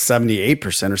it's at 78% or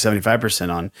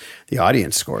 75% on the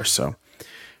audience score. So.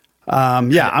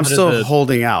 I'm still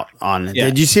holding out on it.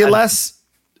 Did you see it, Les?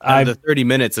 The 30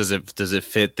 minutes, does it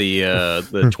fit the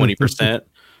 20%?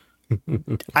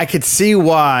 I could see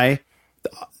why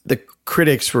the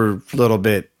critics were a little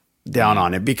bit down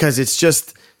on it, because it's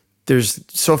just there's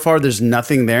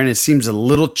nothing there, and it seems a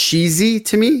little cheesy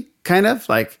to me, kind of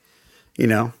like, I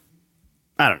don't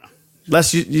know.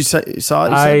 Les, you saw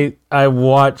it? I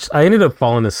ended up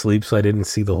falling asleep, so I didn't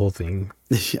see the whole thing.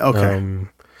 Okay.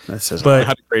 That says not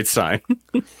a great sign.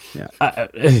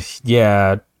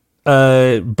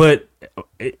 But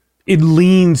it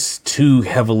leans too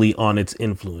heavily on its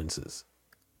influences.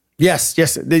 Yes,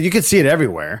 you can see it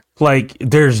everywhere. Like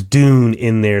there's Dune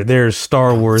in there, there's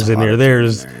Star Wars in there,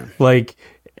 there's like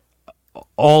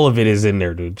all of it is in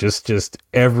there, dude. Just there's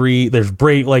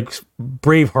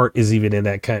Braveheart is even in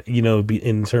that kind,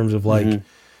 in terms of like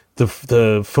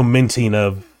the fomenting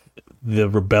of the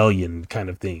rebellion kind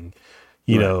of thing.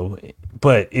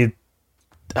 But it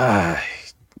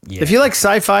if you like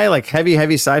sci-fi, like heavy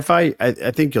sci-fi,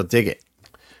 I think you'll dig it.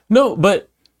 No, but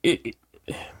it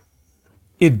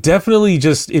definitely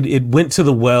it went to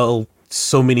the well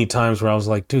so many times where I was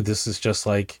like, dude, this is just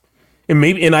like,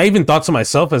 and I even thought to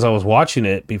myself as I was watching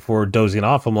it before dozing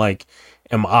off, I'm like,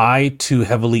 am I too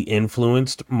heavily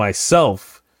influenced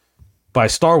myself by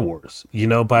Star Wars?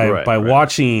 By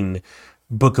watching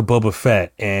Book of Boba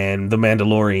Fett and The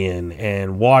Mandalorian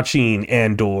and watching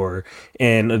Andor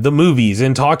and the movies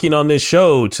and talking on this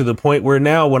show, to the point where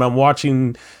now when I'm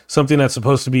watching something that's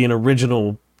supposed to be an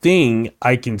original thing,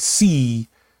 I can see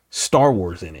Star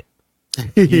Wars in it.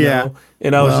 You know?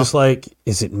 And I was just like,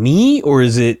 is it me or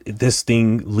is it this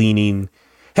thing leaning?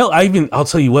 Hell, I'll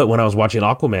tell you what, when I was watching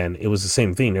Aquaman, it was the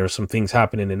same thing. There were some things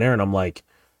happening in there and I'm like,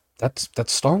 that's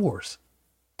Star Wars.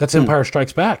 That's Empire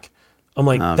Strikes Back. I'm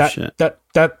like,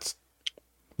 that's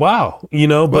wow,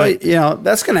 but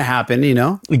that's going to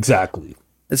happen, Exactly.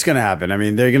 It's going to happen. I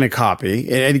mean, they're going to copy.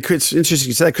 And it's interesting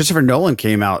you said that. Christopher Nolan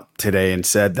came out today and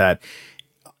said that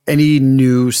any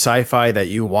new sci-fi that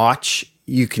you watch,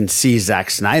 you can see Zack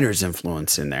Snyder's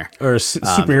influence in there. Or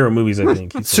superhero movies, I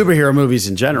think. Superhero movies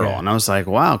in general. Yeah. And I was like,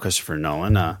 wow, Christopher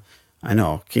Nolan. I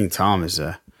know King Tom is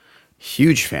a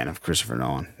huge fan of Christopher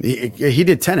Nolan. He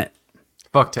did Tenet.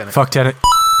 Fuck Tenet.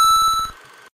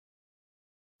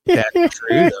 Yeah,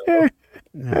 true.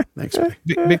 Yeah, thanks,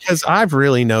 because I've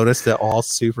really noticed that all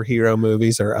superhero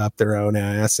movies are up their own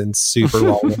ass and super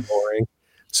long and boring.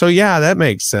 So yeah, that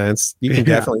makes sense. You can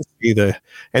definitely see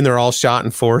and they're all shot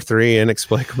in 4:3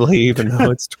 inexplicably, even though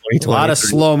it's 2020. A lot of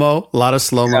slow-mo. A lot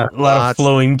of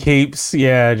flowing capes.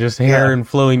 Yeah, just hair and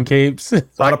flowing capes. A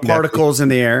lot of particles in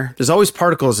the air. There's always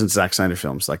particles in Zack Snyder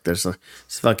films. Like there's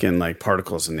fucking like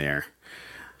particles in the air.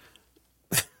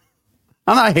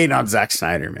 I'm not hating on Zack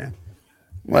Snyder, man.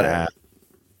 Whatever.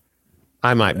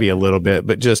 I might be a little bit,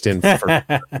 but just in,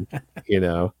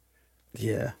 Yeah.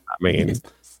 I mean,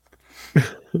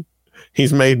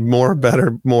 he's made more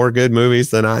good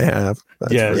movies than I have.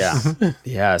 Yes.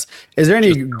 Yes. Is there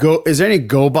any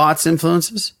GoBots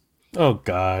influences? Oh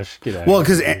gosh. Well,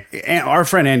 because our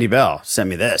friend Andy Bell sent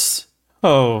me this.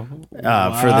 Oh, for the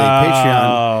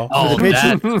Patreon.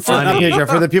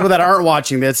 For the people that aren't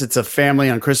watching this, it's a family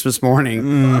on Christmas morning.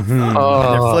 Mm-hmm.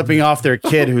 They're flipping off their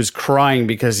kid who's crying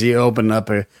because he opened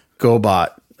up a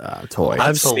GoBot toy.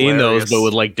 I've seen those, but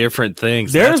with like different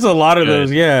things. There's a lot of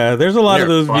those. Yeah, there's a lot of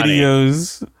those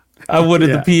videos. I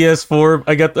wanted the PS4.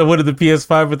 I wanted the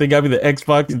PS5, but they got me the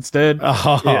Xbox instead.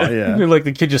 Oh yeah. Like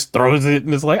the kid just throws it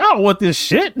and it's like, I don't want this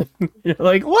shit. You're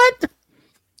like, what?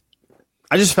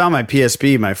 I just found my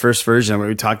PSP, my first version. Where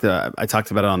I talked about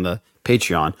it on the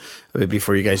Patreon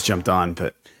before you guys jumped on.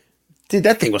 But dude,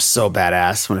 that thing was so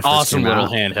badass when it first came little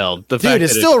out. handheld. Dude,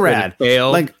 it's still rad.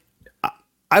 Like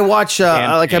I watch,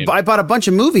 I bought a bunch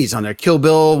of movies on there. Kill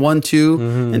Bill 1, 2,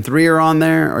 and 3 are on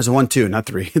there. Or is it 1, 2, not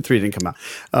 3? 3 didn't come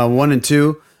out. 1 and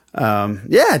 2.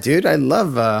 Yeah, dude, I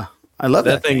love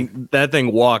that thing. That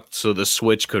thing walked so the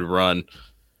Switch could run.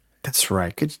 That's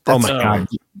right. Oh my god,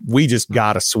 we just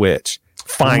got a Switch.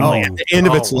 Finally, at the end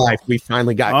of its life, we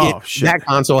finally got it. Shit. That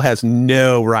console has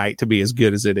no right to be as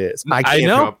good as it is. I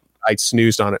know. I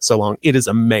snoozed on it so long. It is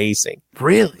amazing.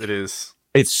 Really? It is.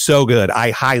 It's so good.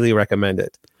 I highly recommend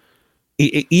it.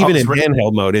 Even in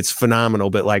handheld mode, it's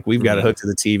phenomenal. But like, we've got it hooked to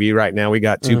the TV right now. We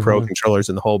got 2 Pro controllers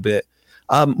and the whole bit.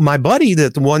 My buddy,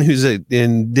 the one who's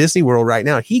in Disney World right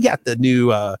now, he got the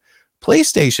new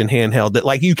PlayStation handheld that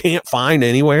like you can't find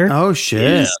anywhere. Oh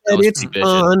shit! It's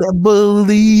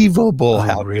unbelievable.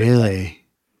 How really?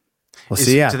 Well,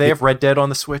 do they have Red Dead on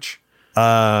the Switch?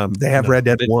 They have Red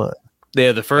Dead 1. They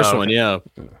have the first one, yeah.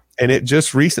 And it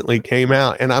just recently came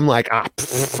out, and I'm like,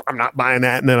 I'm not buying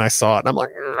that. And then I saw it, and I'm like,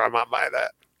 I'm not buying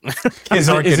that. Is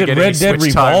it Red Dead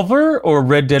Revolver or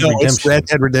Red Dead Redemption? It's Red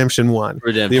Dead Redemption 1.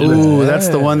 Ooh, that's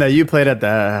the one that you played at the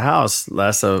house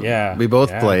last. We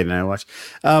both played, and I watched.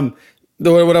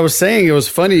 What I was saying, it was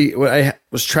funny. I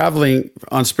was traveling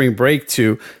on spring break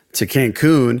to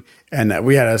Cancun, and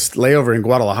we had a layover in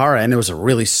Guadalajara, and it was a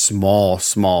really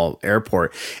small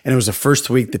airport. And it was the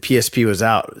first week the PSP was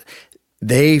out.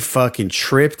 They fucking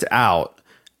tripped out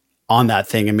on that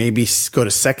thing and made me go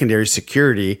to secondary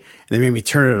security, and they made me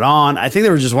turn it on. I think they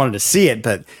were just wanted to see it,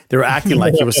 but they were acting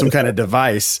like it was some kind of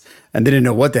device, and they didn't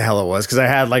know what the hell it was because I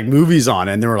had like movies on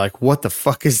it, and they were like, "What the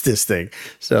fuck is this thing?"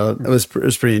 So it was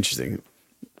pretty interesting.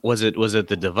 Was it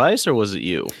the device or was it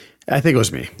you? I think it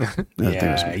was me.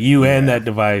 You and that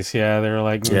device. Yeah, they were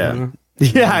like,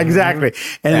 yeah, exactly.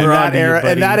 And in that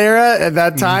era, at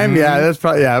that time, that's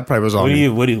probably it probably was all me.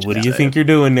 What do you think you're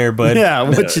doing there, bud? Yeah,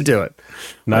 what you doing?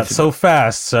 Not so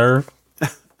fast, sir.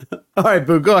 All right,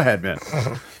 Boo, go ahead, man.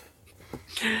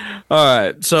 All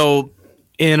right, so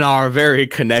in our very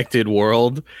connected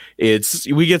world,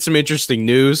 we get some interesting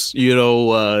news.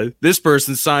 This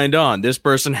person signed on, this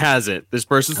person hasn't, this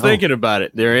person's thinking about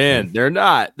it. They're in, they're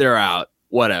not, they're out,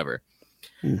 whatever.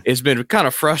 It's been kind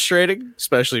of frustrating,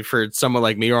 especially for someone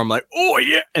like me, where I'm like, oh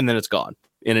yeah, and then it's gone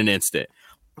in an instant.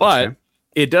 But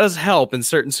it does help in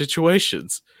certain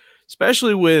situations,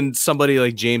 especially when somebody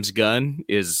like James Gunn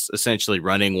is essentially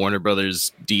running Warner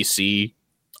Brothers DC,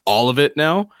 all of it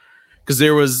now. Because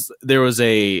there was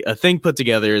a thing put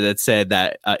together that said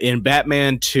that in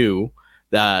Batman 2,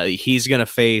 he's going to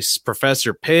face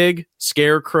Professor Pig,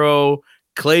 Scarecrow,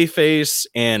 Clayface,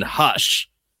 and Hush.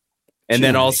 And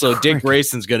then also Dick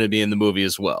Grayson's going to be in the movie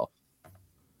as well.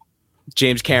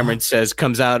 James Cameron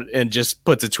comes out and just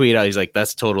puts a tweet out. He's like,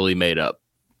 that's totally made up.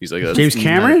 He's like, James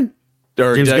Cameron?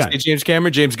 Or James Gunn. James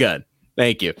Cameron? James Gunn.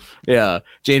 Thank you. Yeah.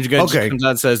 James Gunn comes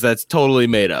out and says that's totally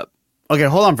made up. Okay,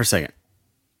 hold on for a second.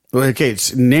 Okay,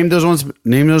 name those ones.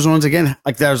 Name those ones again.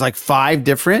 Like there's like 5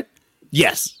 different.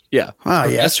 Yes. Yeah. Oh,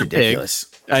 yeah. That's ridiculous.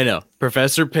 Pig, I know.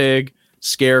 Professor Pig,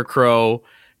 Scarecrow,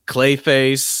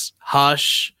 Clayface,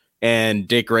 Hush, and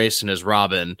Dick Grayson as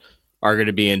Robin are going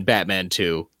to be in Batman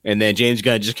 2. And then James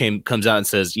Gunn just comes out and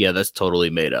says, "Yeah, that's totally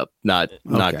made up. Not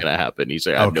going to happen." He's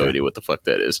like, "I have no idea what the fuck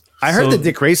that is." I heard the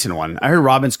Dick Grayson one. I heard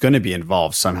Robin's going to be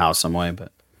involved somehow, some way,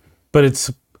 but it's.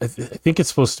 I think it's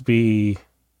supposed to be.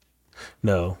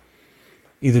 No.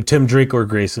 Either Tim Drake or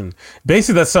Grayson.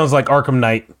 Basically, that sounds like Arkham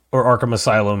Knight or Arkham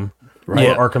Asylum or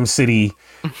Arkham City.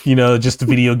 Just a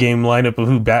video game lineup of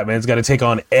who Batman's got to take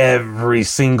on every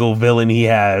single villain he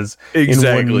has in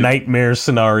one nightmare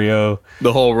scenario.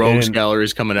 The whole rogues gallery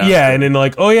is coming out. Yeah, and then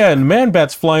and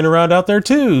Man-Bat's flying around out there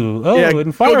too. Oh,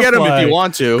 and Firefly. Go get him if you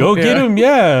want to. Go get him,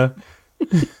 yeah.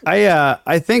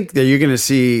 I think that you're going to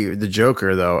see the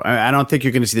Joker, though. I don't think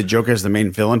you're going to see the Joker as the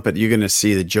main villain, but you're going to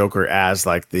see the Joker as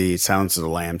like the Silence of the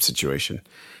Lambs situation.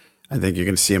 I think you're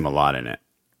going to see him a lot in it.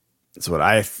 That's what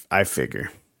I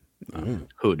figure.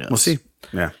 Who knows? We'll see.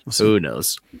 Yeah, we'll see. Who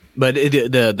knows? But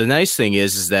the nice thing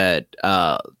is that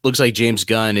looks like James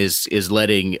Gunn is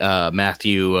letting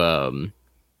Matthew,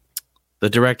 the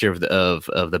director of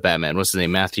the Batman, what's his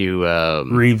name? Matthew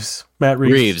Reeves. Matt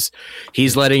Reeves.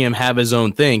 He's letting him have his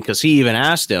own thing because he even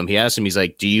asked him. He's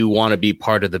like, "Do you want to be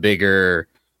part of the bigger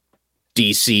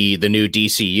DC, the new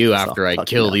DCU after I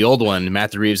kill the old one?" And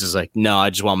Matthew Reeves is like, "No, I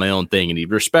just want my own thing," and he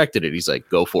respected it. He's like,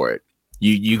 "Go for it.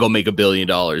 You go make $1 billion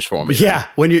for me." Yeah,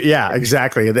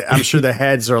 exactly. I'm sure the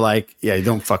heads are like, "Yeah, you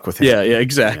don't fuck with him." Yeah,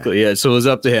 exactly. Yeah, so it was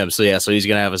up to him. So he's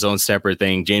gonna have his own separate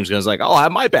thing. James Gunn's like, "I'll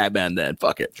have my Batman then.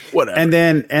 Fuck it, whatever." And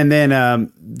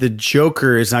then the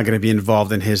Joker is not going to be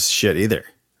involved in his shit either,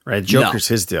 right? Joker's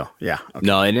his deal. Yeah. Okay.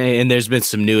 No, and there's been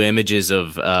some new images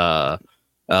of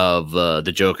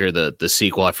the Joker, the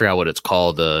sequel. I forgot what it's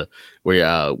called.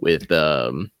 Where with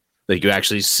like you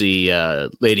actually see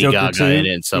Lady Joker Gaga 2? in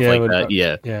it and stuff like that.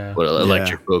 Yeah. What,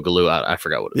 Electric Boogaloo. I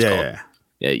forgot what it's called.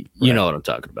 Yeah, you know what I'm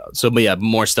talking about. So, but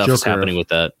more stuff is happening with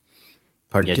that.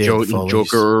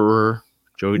 Jokery.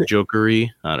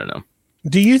 I don't know.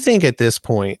 Do you think at this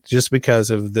point, just because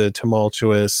of the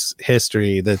tumultuous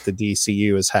history that the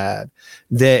DCU has had,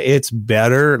 that it's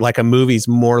better, like a movie's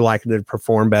more likely to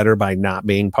perform better by not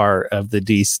being part of the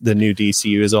new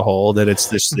DCU as a whole, that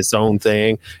it's its own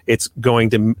thing? It's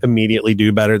going to immediately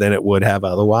do better than it would have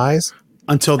otherwise?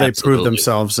 Until they prove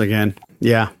themselves again.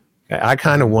 Yeah. I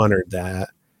kind of wondered that.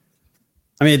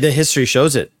 I mean, the history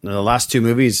shows it. The last two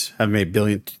movies have made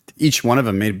billion. Each one of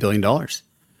them made $1 billion.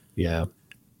 Yeah.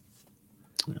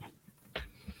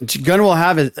 Gunn will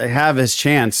have his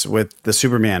chance with the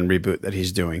Superman reboot that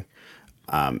he's doing.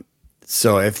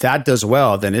 So if that does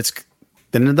well, then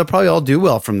they'll probably all do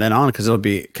well from then on because it'll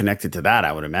be connected to that,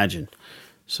 I would imagine.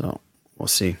 So we'll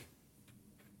see.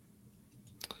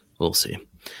 We'll see.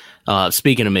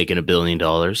 Speaking of making $1 billion,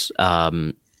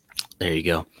 there you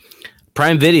go.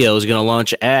 Prime Video is going to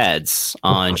launch ads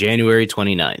on January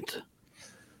 29th.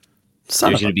 There's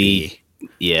going to be,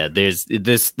 there's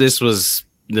this was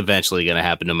eventually going to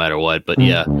happen no matter what, but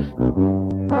the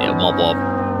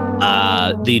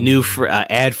new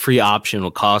ad-free option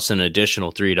will cost an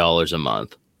additional $3 a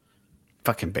month.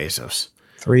 Fucking Bezos.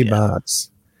 $3.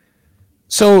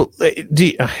 So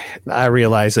I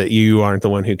realize that you aren't the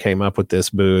one who came up with this,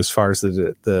 Boo, as far as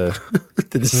the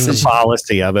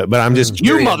policy of it, but I'm just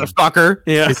curious. You motherfucker.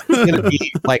 Yeah. Is it going to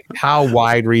be like, how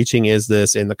wide reaching is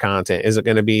this in the content? Is it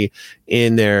going to be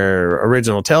in their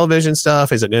original television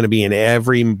stuff? Is it going to be in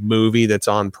every movie that's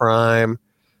on Prime?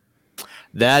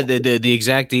 That the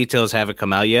exact details haven't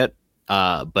come out yet,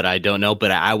 but I don't know.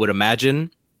 But I would imagine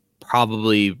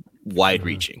probably wide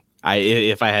reaching.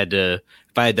 If I had to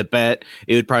bet,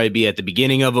 it would probably be at the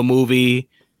beginning of a movie,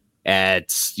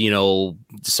 at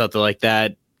something like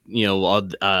that.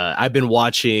 I've been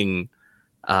watching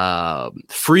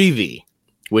Freevee,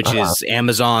 which is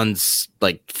Amazon's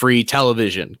like free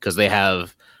television, because they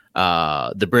have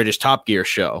the British Top Gear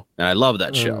show, and I love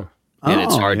that show, and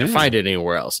it's hard to find it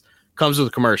anywhere else. Comes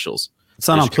with commercials. It's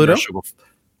not on Pluto?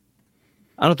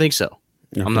 I don't think so.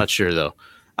 Okay. I'm not sure though.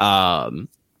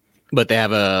 But they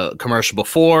have a commercial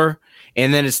before,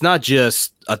 and then it's not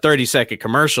just a 30-second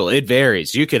commercial. It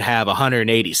varies. You could have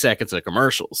 180 seconds of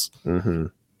commercials. Mm-hmm.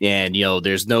 And,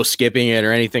 there's no skipping it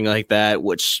or anything like that,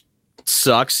 which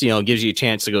sucks. Gives you a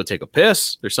chance to go take a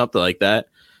piss or something like that.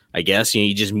 I guess,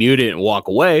 you just mute it and walk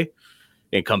away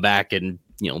and come back in,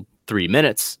 3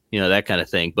 minutes, that kind of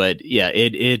thing. But yeah,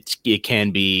 it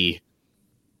can be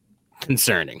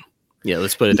concerning. Yeah,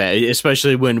 let's put it that,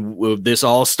 especially when this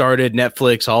all started,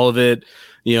 Netflix, all of it,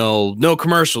 no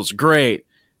commercials, great.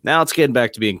 Now it's getting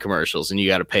back to being commercials, and you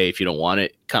got to pay if you don't want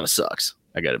it. Kind of sucks,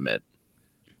 I got to admit.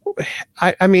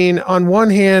 I mean, on one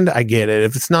hand, I get it.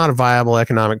 If it's not a viable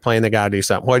economic plan, they got to do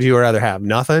something. What do you rather have?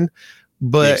 Nothing.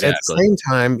 But at the same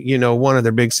time, one of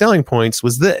their big selling points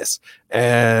was this.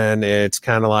 And it's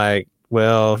kind of like,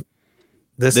 well,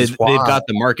 they've got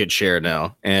the market share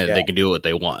now, and they can do what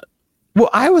they want. Well,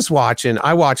 I watched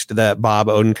that Bob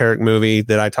Odenkirk movie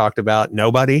that I talked about,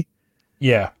 Nobody.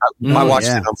 Yeah. I watched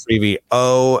it on Freevee.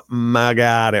 Oh my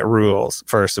God, it rules,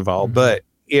 first of all. But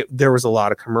there was a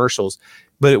lot of commercials,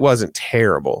 but it wasn't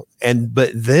terrible.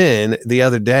 But then the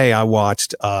other day I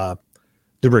watched The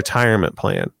Retirement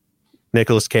Plan.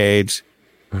 Nicolas Cage.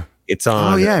 It's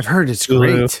on. Oh yeah, I've heard it's Hulu.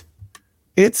 great.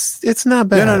 It's not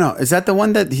bad. No. Is that the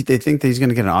one that they think that he's going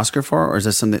to get an Oscar for, or is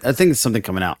that something? I think it's something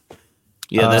coming out.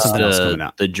 Yeah, that's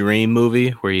the Dream movie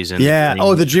where he's in. Yeah.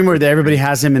 The Dream where everybody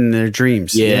has him in their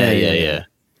dreams. Yeah.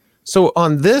 So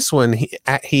on this one,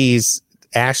 he's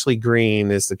Ashley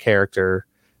Greene is the character,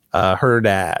 her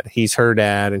dad. He's her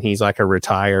dad, and he's like a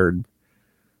retired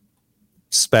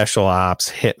special ops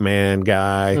hitman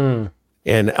guy,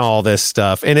 and all this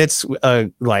stuff. And it's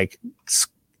like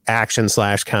action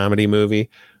 / comedy movie.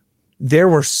 There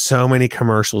were so many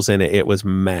commercials in it; it was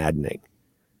maddening.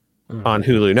 On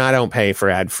Hulu. Now I don't pay for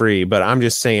ad free, but I'm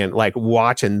just saying, like,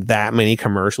 watching that many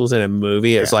commercials in a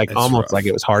movie, it's like almost rough. Like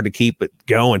it was hard to keep it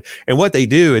going. And what they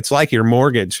do, it's like your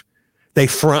mortgage. They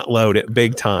front load it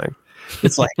big time.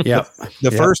 It's like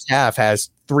the first half has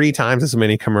 3 times as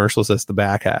many commercials as the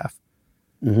back half.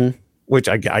 Mm-hmm. Which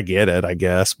I get it, I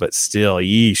guess, but still,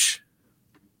 yeesh.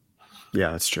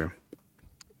 Yeah, that's true.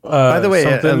 By the way,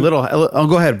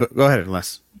 go ahead,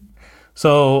 Les.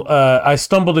 So I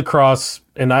stumbled across,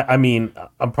 and I mean,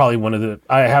 I'm probably one of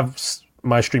I have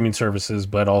my streaming services,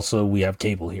 but also we have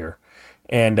cable here.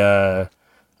 And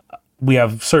we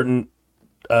have certain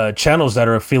channels that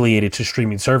are affiliated to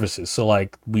streaming services. So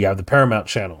like we have the Paramount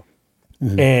channel,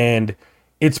 and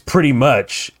it's pretty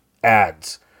much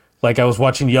ads. Like I was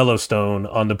watching Yellowstone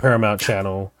on the Paramount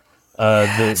channel.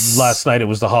 Last night it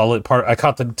was the holiday part. I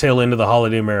caught the tail end of the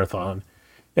holiday marathon,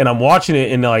 and I'm watching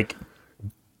it, and like,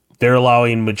 they're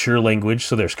allowing mature language,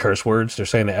 so there's curse words. They're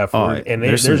saying the F word, and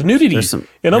there's nudity.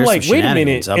 And I'm like, wait a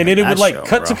minute. And then it would like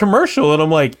cut to commercial, and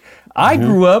I'm like, I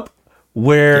grew up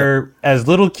where as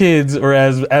little kids, or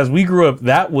as we grew up,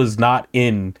 that was not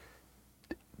in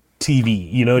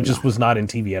TV. It just was not in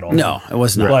TV at all. No, it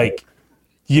was not. Like,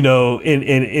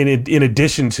 in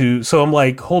addition to, so I'm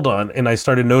like, hold on, and I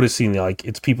started noticing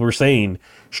like people were saying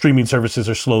streaming services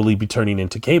are slowly be turning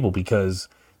into cable because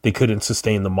they couldn't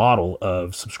sustain the model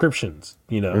of subscriptions,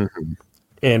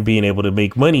 and being able to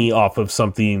make money off of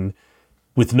something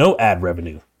with no ad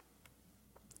revenue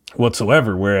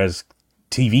whatsoever. Whereas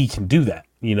TV can do that,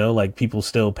 like people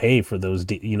still pay for those,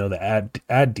 the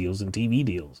ad deals and TV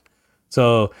deals.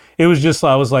 So it was just,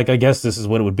 I was like, I guess this is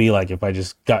what it would be like if I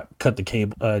just cut the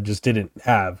cable, just didn't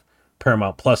have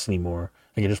Paramount Plus anymore.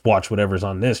 I could just watch whatever's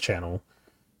on this channel,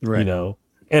 right.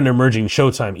 And they're merging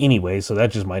Showtime anyway, so that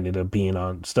just might end up being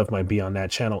might be on that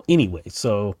channel anyway.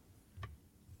 So,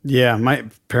 yeah, my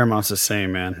Paramount's the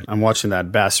same, man. I'm watching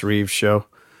that Bass Reeves show.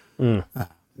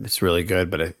 It's really good,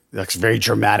 but it looks very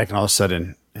dramatic, and all of a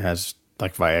sudden it has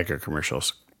like Viagra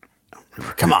commercials.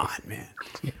 Come on, man.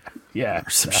 Yeah,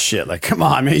 some shit. Like, come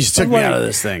on, man, you just took me out of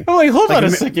this thing. I'm like, hold on a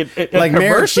second. Like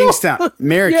Mayor of Kingstown.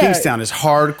 Mayor of Kingstown is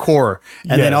hardcore,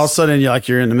 and then all of a sudden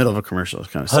you're in the middle of a commercial. It's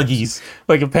kind of Huggies,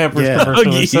 like a Pampers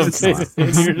commercial or something.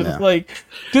 And you're just like,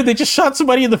 dude, they just shot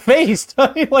somebody in the face.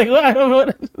 Like, I don't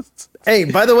know. Hey,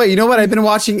 by the way, you know what I've been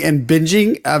watching and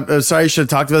binging? Sorry, I should have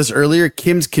talked about this earlier.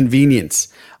 Kim's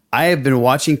Convenience. I have been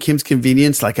watching Kim's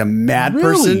Convenience like a mad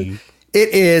person. It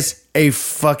is a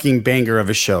fucking banger of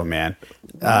a show, man.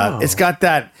 It's got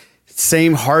that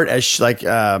same heart as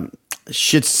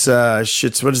Schitt's.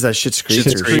 What is that? Schitt's Creek.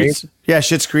 Schitt's Creek. Yeah,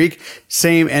 Schitt's Creek.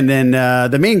 Same, and then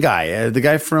the main guy, the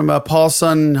guy from Paul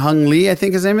Sun Hung Lee, I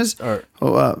think his name is.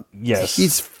 Yes,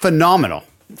 he's phenomenal,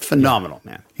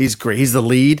 man. He's great. He's the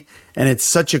lead, and it's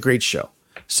such a great show.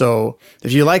 So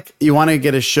if you want to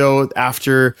get a show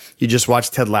after you just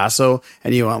watch Ted Lasso,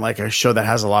 and you want like a show that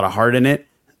has a lot of heart in it,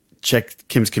 check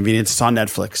Kim's Convenience. It's on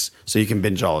Netflix, so you can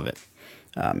binge all of it.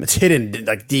 It's hidden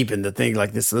like deep in the thing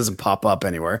like this. It doesn't pop up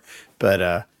anywhere,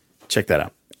 but check that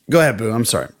out. Go ahead, Boo. I'm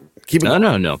sorry. Keep it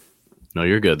going. No,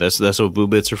 you're good. That's what Boo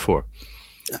Bits are for.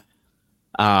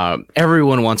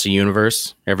 Everyone wants a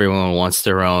universe. Everyone wants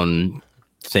their own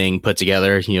thing put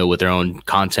together, with their own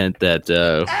content that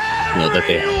that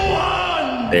they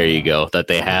have. There you go. That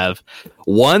they have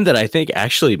one that I think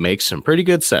actually makes some pretty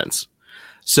good sense.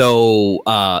 So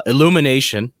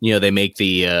Illumination, they make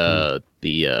the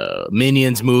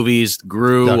Minions movies,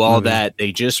 Gru, Duck all movie. That.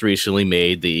 They just recently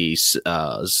made the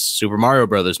Super Mario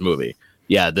Brothers movie.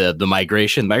 Yeah, the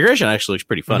migration. The migration actually looks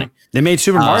pretty funny. They made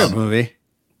Super Mario movie.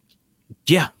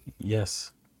 Yeah.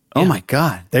 Yes. Oh my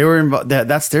God, they were involved.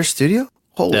 That's their studio.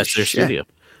 Holy That's their shit. studio.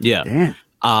 Yeah. Damn.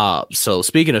 So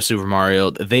speaking of Super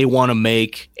Mario, they want to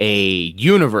make a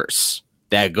universe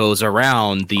that goes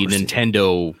around the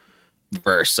Nintendo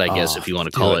verse, I guess, if you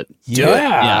want to call it.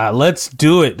 Yeah, let's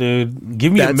do it, dude.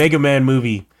 Give me a Mega Man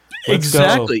movie. Let's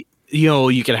exactly. go.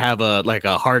 you could have a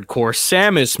hardcore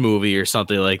Samus movie or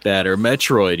something like that, or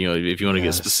Metroid, if you want to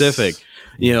get specific,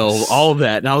 all of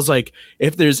that. And I was like,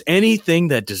 if there's anything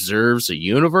that deserves a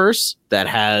universe that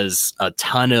has a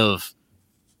ton of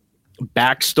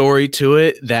backstory to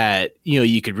it that,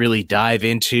 you could really dive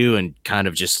into and kind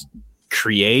of just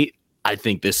create, I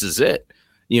think this is it.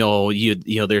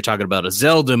 They're talking about a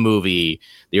Zelda movie.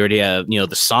 They already have,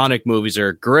 the Sonic movies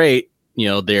are great.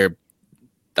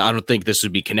 I don't think this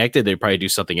would be connected. They'd probably do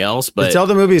something else, but the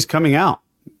Zelda movie is coming out.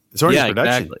 It's already in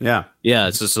production. Exactly. Yeah.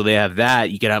 So they have that.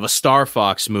 You could have a Star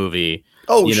Fox movie.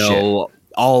 Shit.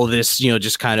 All of this,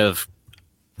 just kind of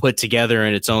put together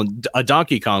in its own. A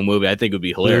Donkey Kong movie, I think would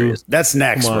be hilarious. That's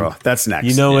next, bro. That's next.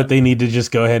 You know what they need to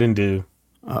just go ahead and do?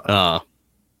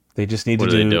 They just need to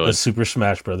do a Super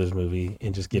Smash Brothers movie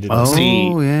and just get it.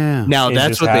 Yeah. Now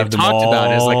that's what they've talked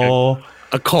about is like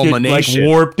a culmination, like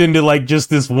warped into like just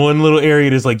this one little area.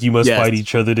 That's like you must fight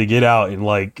each other to get out, and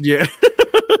like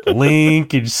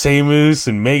Link and Samus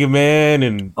and Mega Man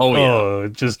and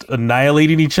just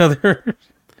annihilating each other.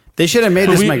 They should have made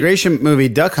this migration movie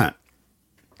Duck Hunt.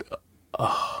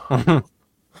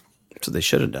 That's what they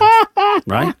should have done,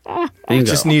 right? Bingo.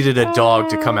 Just needed a dog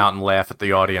to come out and laugh at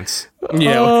the audience.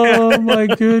 Yeah. Oh my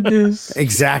goodness!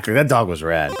 Exactly, that dog was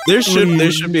rad. There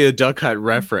should be a Duck Hunt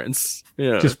reference.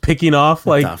 Yeah, just picking off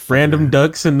like random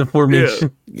ducks in the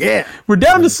formation. Yeah, we're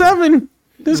down to 7.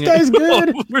 This guy's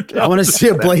good. I want to see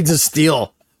a Blades of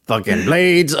Steel. Fucking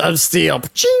Blades of Steel.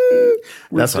 Ching!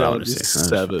 That's what I want to see.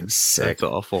 7. That's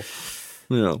awful.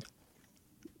 Yeah.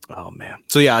 Oh man.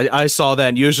 So yeah, I saw that.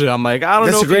 And usually I'm like, I don't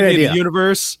know if they need a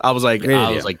universe. I was like,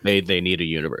 they need a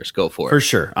universe. Go for it. For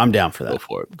sure. I'm down for that. Go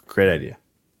for it. Great idea.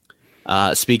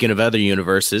 Speaking of other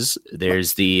universes,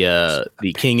 there's the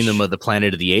Kingdom of the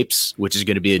Planet of the Apes, which is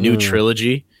going to be a new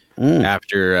trilogy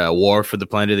after War for the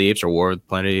Planet of the Apes or War of the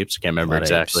Planet of the Apes. I can't remember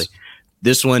exactly.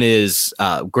 This one is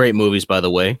great movies, by the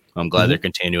way. I'm glad they're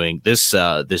continuing. This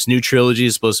new trilogy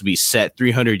is supposed to be set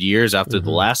 300 years after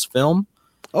the last film.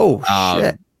 Oh,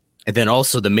 shit. And then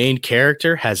also the main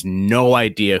character has no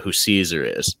idea who Caesar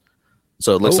is.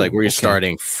 So it looks like we're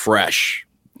starting fresh.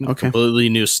 Okay. Completely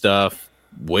new stuff.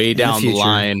 Way down the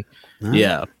line.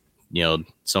 Yeah.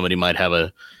 Somebody might have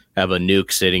a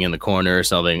nuke sitting in the corner or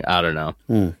something. I don't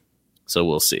know. So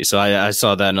we'll see. So I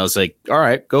saw that and I was like, all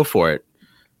right, go for it.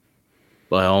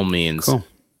 By all means. Cool.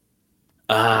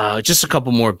 Just a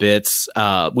couple more bits.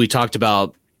 We talked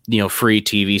about free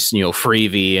TV,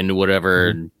 Freevee and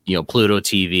whatever, Pluto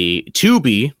TV.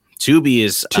 Tubi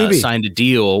is signed a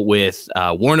deal with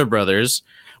Warner Brothers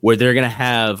where they're going to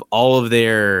have all of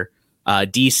their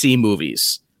DC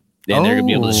movies, and they're going to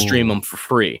be able to stream them for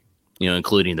free,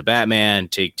 including the Batman,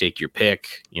 take your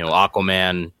pick,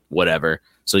 Aquaman, whatever.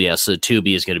 So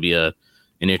Tubi is going to be an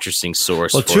interesting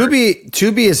source. Well,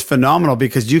 Tubi is phenomenal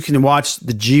because you can watch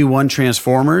the G1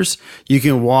 Transformers. You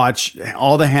can watch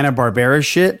all the Hanna-Barbera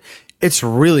shit. It's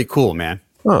really cool, man.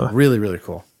 Really, really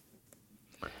cool.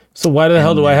 So why the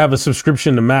hell do I have a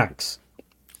subscription to Max?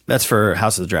 That's for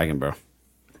House of the Dragon, bro.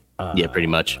 Yeah, pretty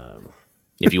much.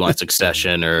 If you want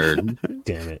Succession or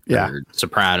damn it, or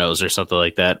Sopranos or something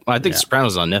like that. Well, I think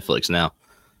Sopranos is on Netflix now.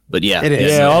 But yeah, it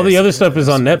is. All the other stuff is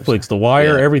on Netflix. The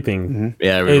Wire, everything.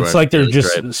 Yeah, it's like they're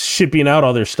just shipping out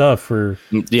all their stuff for.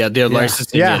 Yeah, they're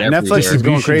licensing. Yeah, Netflix is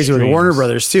going crazy with Warner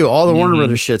Brothers too. All the Warner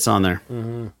Brothers shit's on there.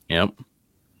 Yep.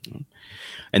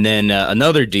 And then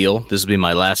another deal. This will be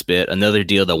my last bit. Another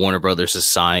deal that Warner Brothers has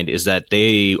signed is that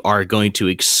they are going to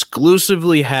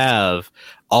exclusively have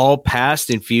all past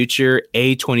and future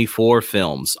A24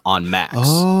 films on Max.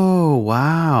 Oh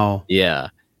wow! Yeah.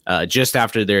 Just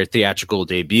after their theatrical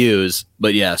debuts,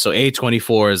 but yeah, so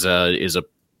A24 is a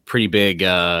pretty big,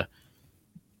 I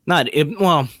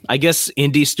guess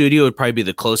indie studio would probably be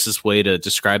the closest way to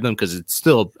describe them because it's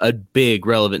still a big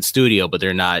relevant studio, but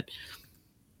they're not,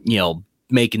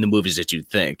 making the movies that you'd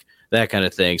think, that kind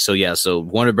of thing. So yeah, so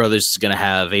Warner Brothers is going to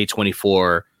have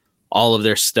A24, all of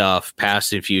their stuff,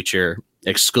 past and future,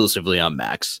 exclusively on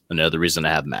Max. Another reason to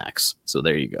have Max. So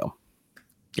there you go.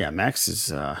 Yeah, Max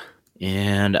is.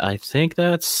 And I think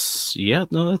that's it.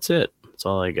 That's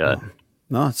all I got.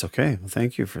 No, it's okay. Well,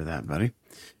 thank you for that, buddy.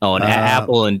 Oh, and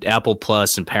Apple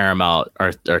Plus and Paramount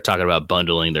are talking about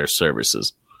bundling their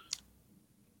services.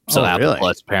 So Apple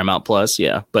Plus, Paramount Plus,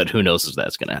 yeah. But who knows if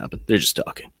that's going to happen? They're just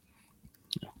talking.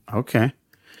 Okay.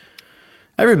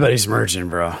 Everybody's merging,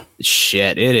 bro.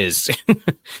 Shit, it is.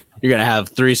 You're gonna have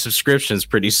 3 subscriptions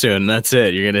pretty soon. That's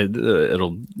it. You're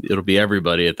gonna it'll be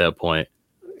everybody at that point.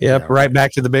 Yep, right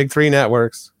back to the big 3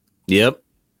 networks. Yep.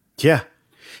 Yeah.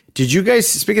 Did you guys,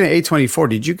 speaking of A24,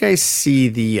 did you guys see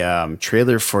the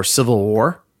trailer for Civil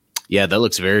War? Yeah, that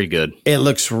looks very good. It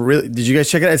looks really. Did you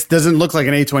guys check it out? It doesn't look like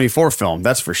an A24 film,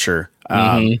 that's for sure.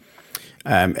 And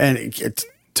King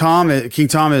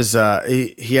Tom is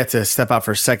he had to step out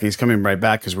for a second. He's coming right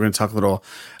back because we're going to talk a little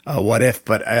what if.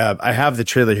 But I have the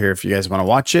trailer here if you guys want to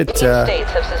watch it. Check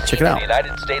it out. The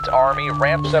United States Army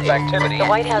ramps up activity. The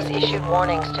White House issued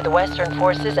warnings to the Western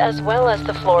forces as well as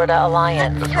the Florida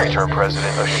Alliance. The three-term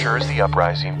president assures the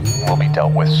uprising will be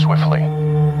dealt with swiftly.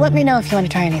 Let me know if you want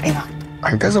to try anything on. Are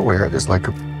you guys aware there's like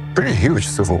a pretty huge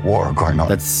civil war going on?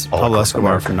 That's Pablo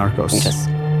Escobar for Narcos. Just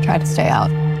try to stay out.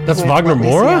 That's With Wagner what we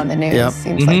see Moura? on the news. Yep.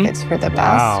 Seems like it's for the best.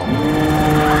 Wow.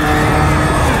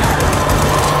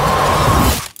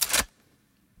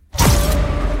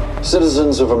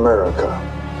 Citizens of America,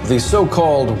 the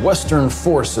so-called Western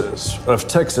forces of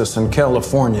Texas and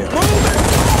California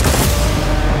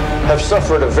have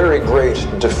suffered a very great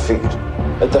defeat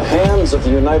at the hands of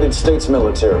the United States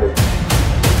military.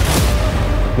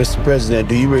 Mr. President,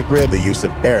 do you regret the use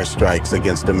of airstrikes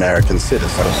against American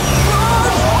citizens?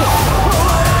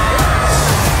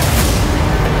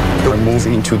 We're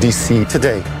moving to D.C.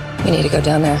 today. You need to go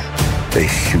down there. They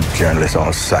shoot journalists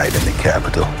on sight in the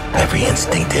Capitol. Every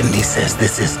instinct in me says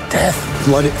this is death.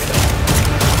 Blooded.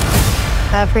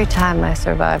 Every time I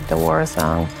survived a war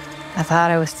zone, I thought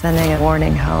I was sending a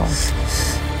warning home.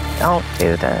 Don't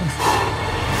do this.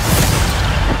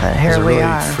 But here There's a we really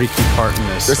are. freaky part in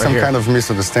this. There's right some here. kind of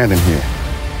misunderstanding here.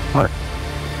 Look,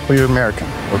 well, you're American,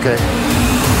 okay?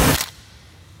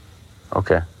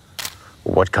 Okay.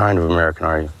 What kind of American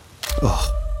are you? Oh.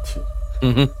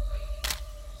 You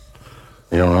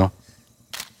don't know?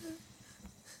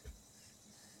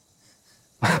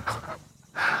 The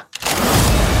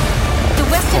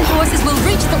Western forces will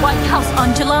reach the White House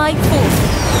on July 4th.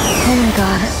 Oh my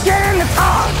God. Get in the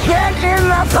car! Get in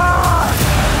the car!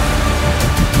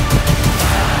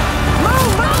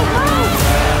 Move, move, move!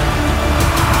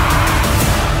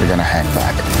 You're gonna hang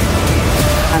back.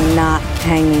 I'm not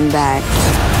hanging back.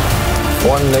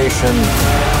 One nation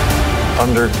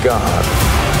under God,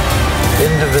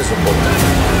 indivisible,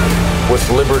 with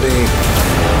liberty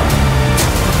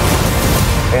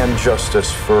and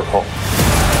justice for all.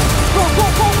 Go, go,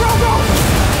 go, go, go!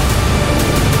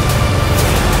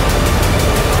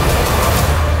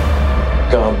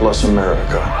 God bless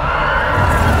America.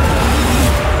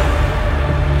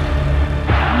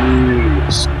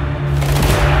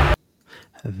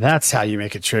 That's how you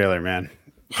make a trailer, man.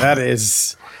 That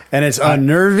is, and it's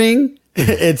unnerving.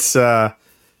 It's,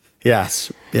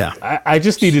 yes, yeah. I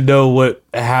just need to know what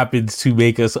happens to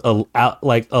make us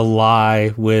ally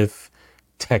with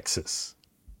Texas.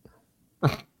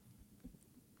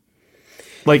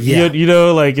 Like, you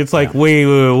know, like it's like, wait,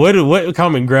 what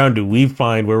common ground do we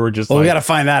find where we're just Well, like, we got to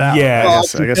find that out. Yeah, I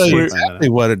guess Exactly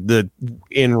what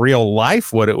in real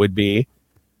life, what it would be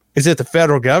is that the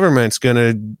federal government's going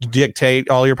to dictate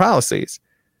all your policies.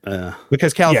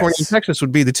 Because California and Texas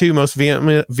would be the two most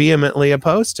vehemently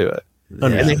opposed to it.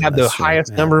 And they have the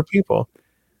highest number of people.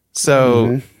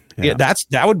 So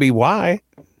that would be why.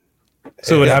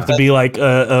 So it would have to be like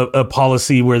a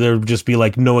policy where there would just be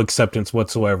like no acceptance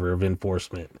whatsoever of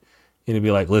enforcement. And it'd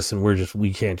be like, listen,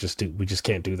 we just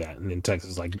can't do that. And in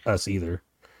Texas, like us either.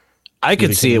 I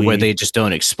could see it where they just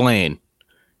don't explain.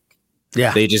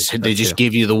 Yeah, they just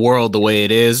give you the world the way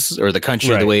it is, or the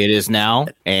country the way it is now,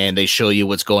 and they show you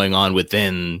what's going on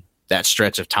within that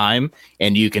stretch of time,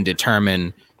 and you can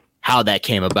determine how that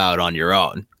came about on your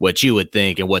own, what you would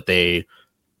think and what they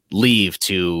leave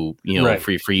to, you know,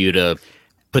 for you to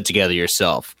put together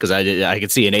yourself. Because I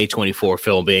could see an A24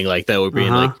 film being like that, would be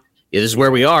like, yeah, this is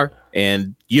where we are,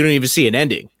 and you don't even see an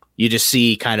ending. You just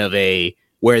see kind of a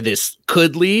where this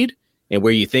could lead and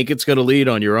where you think it's going to lead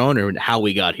on your own, or how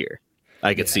we got here.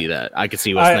 I could see that. I could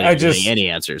see what's not giving any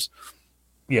answers.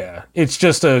 Yeah, it's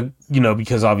just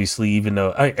because obviously, even though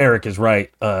Eric is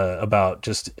right about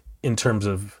just in terms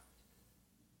of,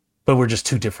 but we're just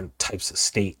two different types of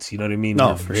states. You know what I mean?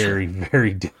 No, very,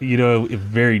 very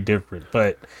different.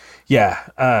 But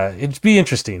yeah, it'd be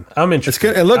interesting. I'm interested.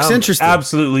 It's good. It looks interesting.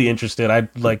 Absolutely interested.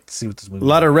 I'd like to see what this movie. A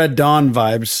lot of Red Dawn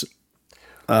vibes,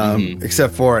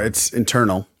 except for it's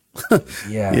internal.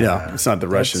 Yeah, it's not the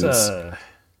Russians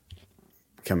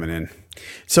coming in.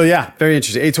 So yeah, very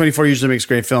interesting. A24 usually makes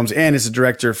great films, and is a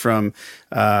director from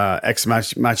Ex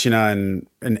Machina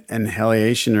and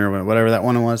Annihilation, or whatever that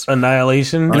one was.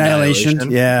 Annihilation.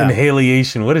 Yeah.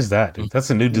 Inhalation. What is that, dude? That's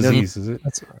a new disease, is it?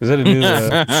 Is that a new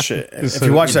shit? If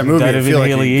you watch that movie, I feel like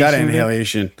you got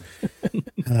inhalation.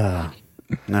 All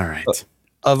right.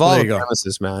 Of all the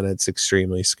premises, man, it's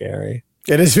extremely scary.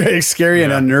 It is very scary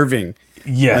and unnerving.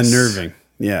 Yes. Unnerving.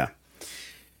 Yeah.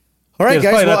 All right, it's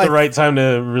guys. probably Well, not the right time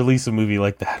to release a movie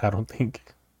like that, I don't think.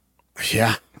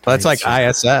 Yeah. Well, that's like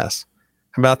ISS.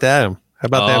 How about that? How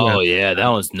about that? Oh, yeah. That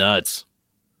one's nuts.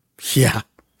 Yeah.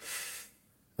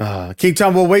 King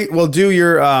Tom, we'll do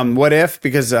your what if,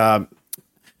 because I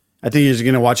think you're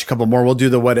going to watch a couple more. We'll do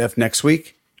the what if next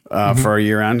week for our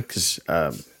year end, because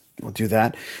we'll do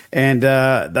that. And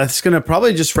that's going to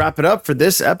probably just wrap it up for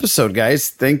this episode, guys.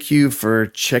 Thank you for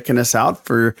checking us out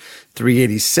for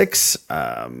 386.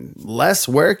 Les,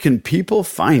 where can people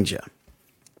find you?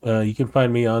 You can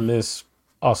find me on this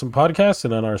awesome podcast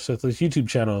and on our Sithless YouTube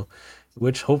channel,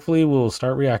 which hopefully will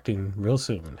start reacting real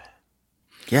soon.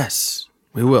 Yes,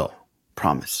 we will.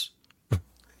 Promise.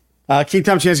 King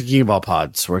Tom Chansky, King of All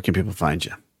Pods, where can people find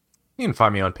you? You can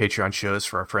find me on Patreon shows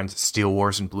for our friends at Steel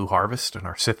Wars and Blue Harvest and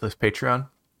our Sithless Patreon.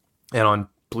 And on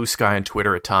Blue Sky and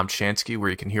Twitter at Tom Chansky, where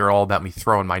you can hear all about me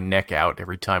throwing my neck out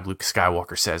every time Luke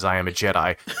Skywalker says, I am a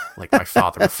Jedi, like my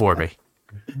father before me.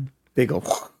 Big ol'.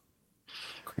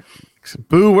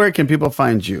 Boo, where can people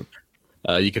find you?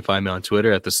 You can find me on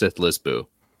Twitter at the Sithless Boo.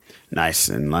 Nice.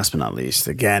 And last but not least,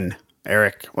 again,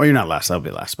 Eric. Well, you're not last. I'll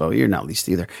be last, but you're not least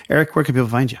either. Eric, where can people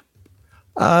find you?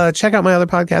 Check out my other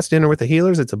podcast, Dinner with the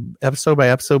Healers. It's a episode by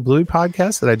episode Blue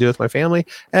podcast that I do with my family.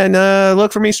 And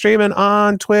look for me streaming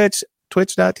on Twitch,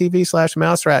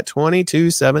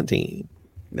 twitch.tv/mouserat2217.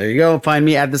 There you go. Find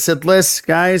me at the Sith List,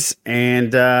 guys.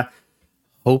 And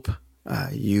hope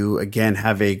you, again,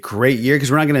 have a great year,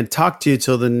 because we're not going to talk to you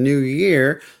till the new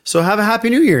year. So have a happy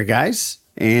new year, guys.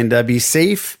 And be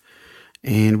safe.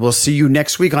 And we'll see you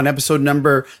next week on episode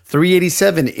number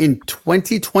 387 in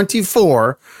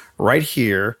 2024. Right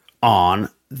here on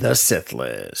the Sith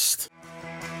List.